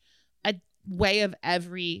such a way of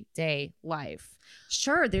everyday life.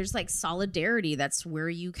 Sure, there's like solidarity. That's where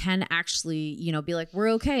you can actually, you know, be like, we're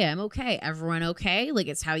okay, I'm okay, everyone okay. Like,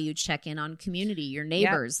 it's how you check in on community, your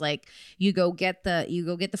neighbors. Yep. Like, you go get the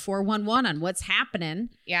 411 on what's happening.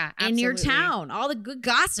 Yeah, in your town. All the good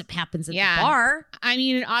gossip happens at the bar. I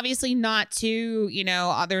mean, obviously not to, you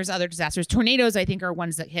know, there's other disasters. Tornadoes, I think, are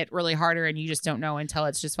ones that hit really harder, and you just don't know until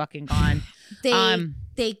it's just fucking gone.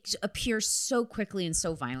 They appear so quickly and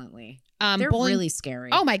so violently. They're really scary.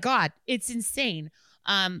 Oh my God. It's insane.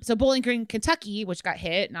 So Bowling Green, Kentucky, which got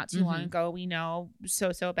hit not too long ago, we know,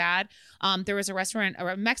 so bad. There was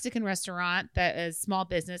a Mexican restaurant that is small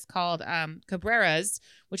business called Cabrera's,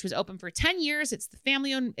 which was open for 10 years. It's the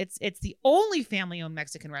family-owned, it's the only family-owned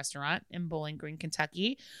Mexican restaurant in Bowling Green,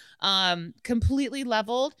 Kentucky. Completely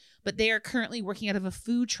leveled, but they are currently working out of a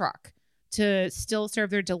food truck to still serve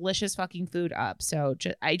their delicious fucking food up. So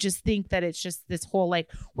I just think that it's just this whole, like,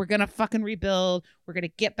 we're going to fucking rebuild. We're going to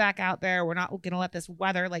get back out there. We're not going to let this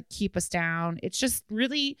weather like keep us down. It's just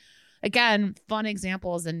really, again, fun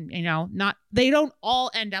examples. And, you know, they don't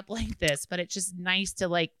all end up like this, but it's just nice to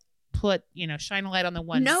like put, you know, shine a light on the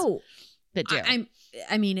ones that do.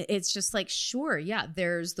 I mean, it's just like, sure, yeah,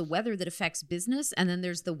 there's the weather that affects business, and then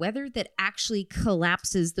there's the weather that actually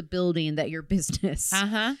collapses the building that your business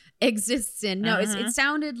exists in. No, it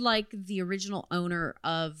sounded like the original owner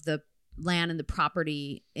of the land and the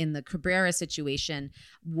property in the Cabrera situation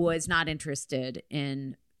was not interested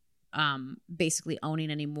in basically owning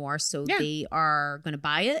anymore. So they are going to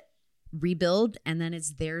buy it, rebuild, and then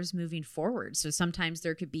it's theirs moving forward. So sometimes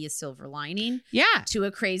there could be a silver lining to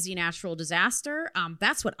a crazy natural disaster.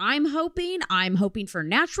 That's what I'm hoping. I'm hoping for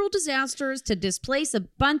natural disasters to displace a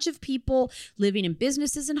bunch of people living in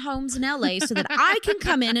businesses and homes in LA so that I can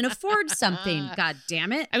come in and afford something. God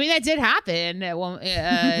damn it. I mean, that did happen at one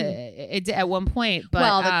point,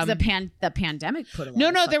 but the pandemic put a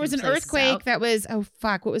lot of there was an earthquake out. that was,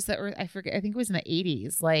 what was the earth? I forget. I think it was in the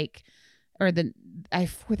 80s, like, but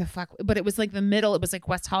it was like the middle. It was like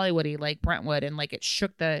West Hollywood-y, like Brentwood, and like it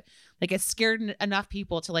shook it scared enough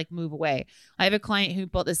people to like move away. I have a client who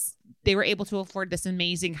built this. They were able to afford this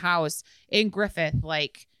amazing house in Griffith,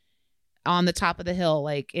 like on the top of the hill,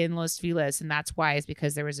 like in Los Feliz, and that's why is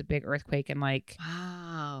because there was a big earthquake and like,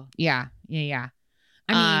 wow, yeah.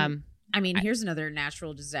 I mean, here's another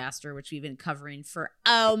natural disaster which we've been covering for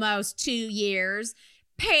almost 2 years.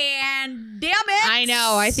 Pandemic. I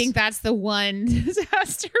know. I think that's the one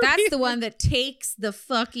disaster. That's the one that takes the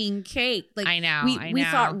fucking cake. Like, I know. We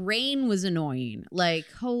thought rain was annoying. Like,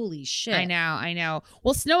 holy shit. I know.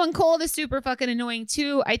 Well, snow and cold is super fucking annoying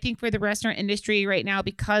too, I think, for the restaurant industry right now,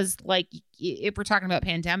 because like if we're talking about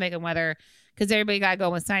pandemic and weather, because everybody got to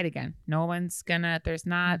go inside again. No one's there's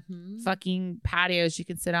not fucking patios you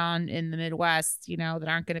can sit on in the Midwest, you know, that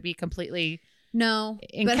aren't going to be completely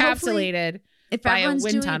encapsulated. If by a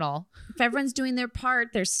wind tunnel. If everyone's doing their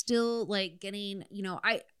part, they're still like getting, you know,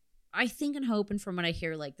 I think and hope, and from what I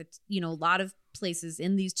hear, like that, you know, a lot of places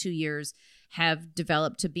in these 2 years have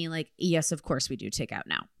developed to being like, yes, of course we do takeout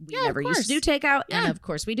now. We never used to do takeout, and of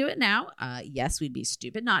course we do it now. Yes, we'd be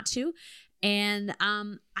stupid not to. And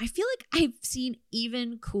I feel like I've seen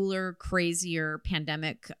even cooler, crazier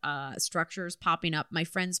pandemic structures popping up. My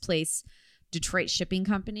friend's place, Detroit Shipping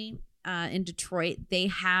Company in Detroit, they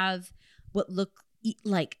have what look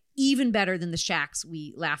like even better than the shacks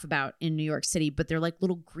we laugh about in New York City, but they're like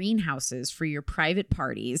little greenhouses for your private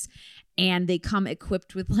parties, and they come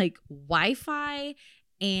equipped with like Wi-Fi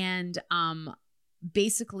and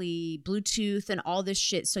basically Bluetooth and all this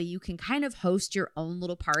shit, so you can kind of host your own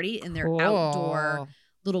little party in their outdoor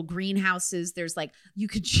little greenhouses. There's like, you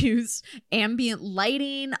could choose ambient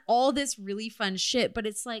lighting, all this really fun shit, but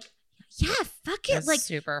it's like, yeah, fuck it. That's like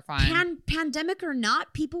super fun. Pandemic or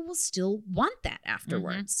not, people will still want that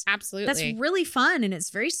afterwards. Absolutely. That's really fun, and it's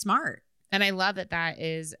very smart. And I love that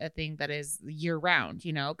is a thing that is year round,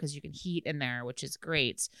 you know, because you can heat in there, which is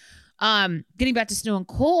great. Getting back to snow and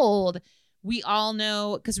cold, we all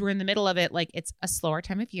know, because we're in the middle of it, like it's a slower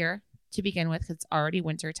time of year to begin with, because it's already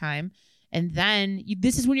winter time. And then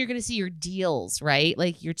this is when you're going to see your deals, right?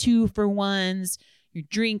 Like your 2-for-1s, your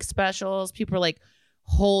drink specials. People are like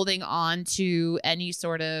holding on to any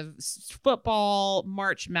sort of football,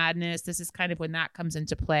 March Madness. This is kind of when that comes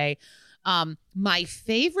into play. My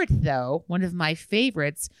favorite, though, one of my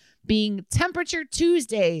favorites being Temperature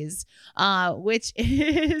Tuesdays, which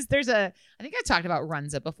is, I think I talked about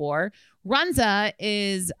Runza before. Runza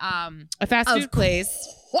is a fast food place.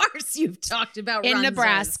 Of course you've talked about in Runzas.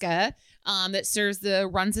 Nebraska. that serves the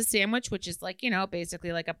Runza sandwich, which is like, you know,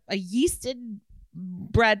 basically like a yeasted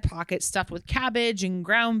bread pocket stuffed with cabbage and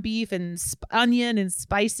ground beef and onion and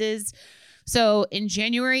spices. So in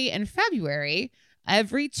January and February,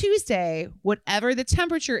 every Tuesday, whatever the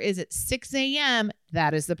temperature is at 6 a.m.,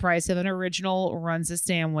 that is the price of an original Runza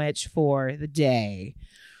sandwich for the day,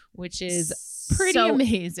 which is pretty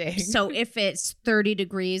amazing. So if it's 30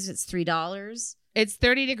 degrees, it's $3. It's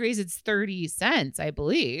 30 degrees, it's 30 cents, I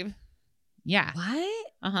believe. Yeah. What?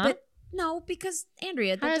 Uh-huh. But no, because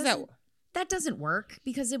Andrea, How does that work? That doesn't work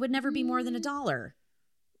because it would never be more than $1.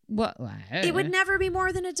 What? It would never be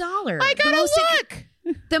more than $1. I gotta look.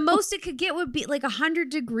 The most it could get would be like 100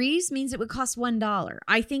 degrees means it would cost $1.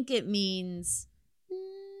 I think it means.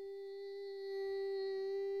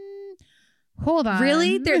 Hold on.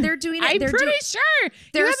 Really? They're doing it. I'm pretty sure.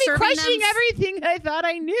 You have me questioning everything I thought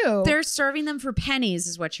I knew. They're serving them for pennies,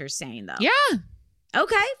 is what you're saying, though. Yeah.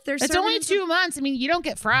 Okay. It's only 2 months. I mean, you don't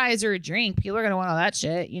get fries or a drink. People are gonna want all that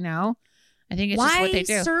shit, you know. I think it's just what they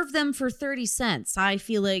do. Why serve them for 30 cents? I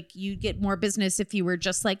feel like you'd get more business if you were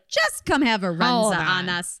just like, just come have a Runza on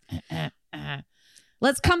us.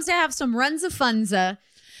 Let's come to have some Runza Funza.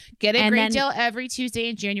 Get a great deal every Tuesday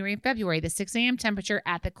in January and February. The 6 a.m. temperature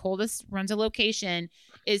at the coldest Runza location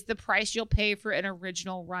is the price you'll pay for an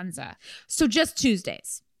original Runza. So just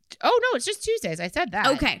Tuesdays. Oh, no, it's just Tuesdays. I said that.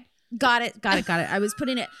 Okay. Got it. I was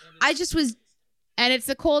putting it. And it's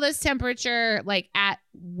the coldest temperature, like at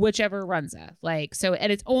whichever Runza, like so,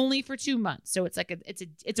 and it's only for 2 months. So it's like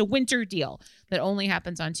it's a winter deal that only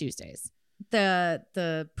happens on Tuesdays. I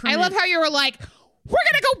love how you were like, we're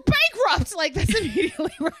gonna go bankrupt, like that's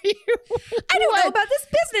immediately right. I don't know about this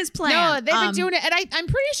business plan. No, they've been doing it, and I'm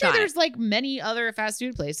pretty sure there's like many other fast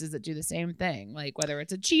food places that do the same thing, like whether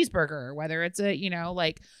it's a cheeseburger or whether it's a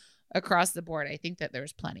like across the board. I think that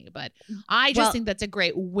there's plenty, but I just think that's a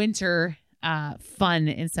great winter. Fun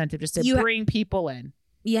incentive just to bring people in.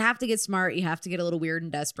 You have to get smart. You have to get a little weird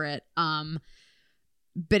and desperate.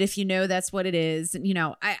 But if you know that's what it is,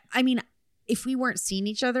 I mean, if we weren't seeing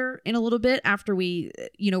each other in a little bit after we,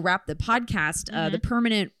 wrap the podcast, the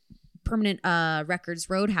permanent Records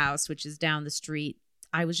Roadhouse, which is down the street,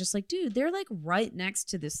 I was just like, dude, they're like right next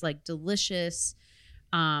to this like delicious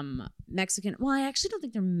Mexican. Well, I actually don't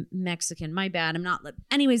think they're Mexican. My bad. I'm not.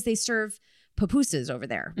 Anyways, they serve pupusas over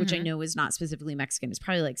there, which I know is not specifically Mexican. It's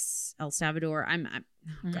probably like El Salvador. God, here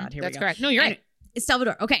we go. That's correct. No, you're right. It's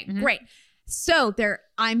Salvador. Okay, great. So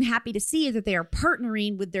I'm happy to see that they are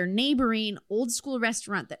partnering with their neighboring old school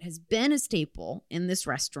restaurant that has been a staple in this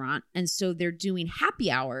restaurant. And so they're doing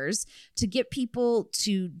happy hours to get people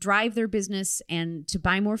to drive their business and to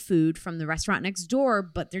buy more food from the restaurant next door.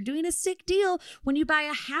 But they're doing a sick deal. When you buy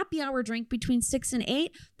a happy hour drink between 6 and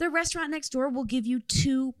 8, the restaurant next door will give you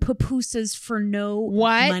 2 pupusas for no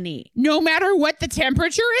money. No matter what the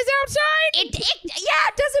temperature is outside? It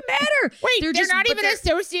doesn't matter. Wait, they're not even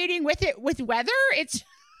associating with it with weather?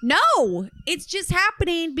 It's just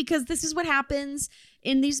happening because this is what happens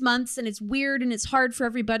in these months, and it's weird and it's hard for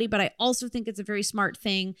everybody, but I also think it's a very smart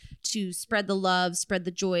thing to spread the love, spread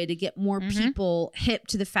the joy, to get more people hip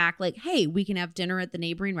to the fact like, hey, we can have dinner at the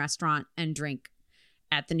neighboring restaurant and drink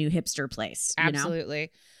at the new hipster place.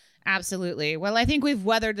 Absolutely. Absolutely. Well, I think we've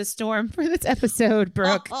weathered the storm for this episode,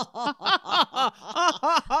 Brooke.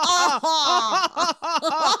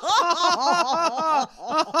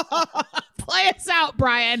 Play us out,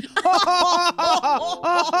 Brian.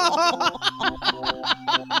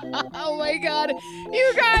 Oh my God.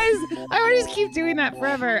 You guys, I want to just keep doing that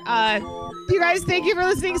forever. You guys, thank you for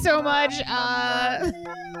listening so much.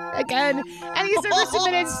 Again, any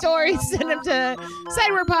submitted stories, send them to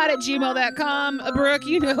sidewarpod@gmail.com. Brooke,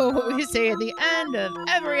 you know what we say at the end of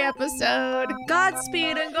every episode.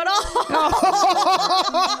 Godspeed and good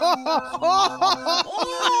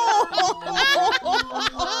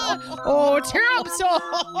Oh, tear up song.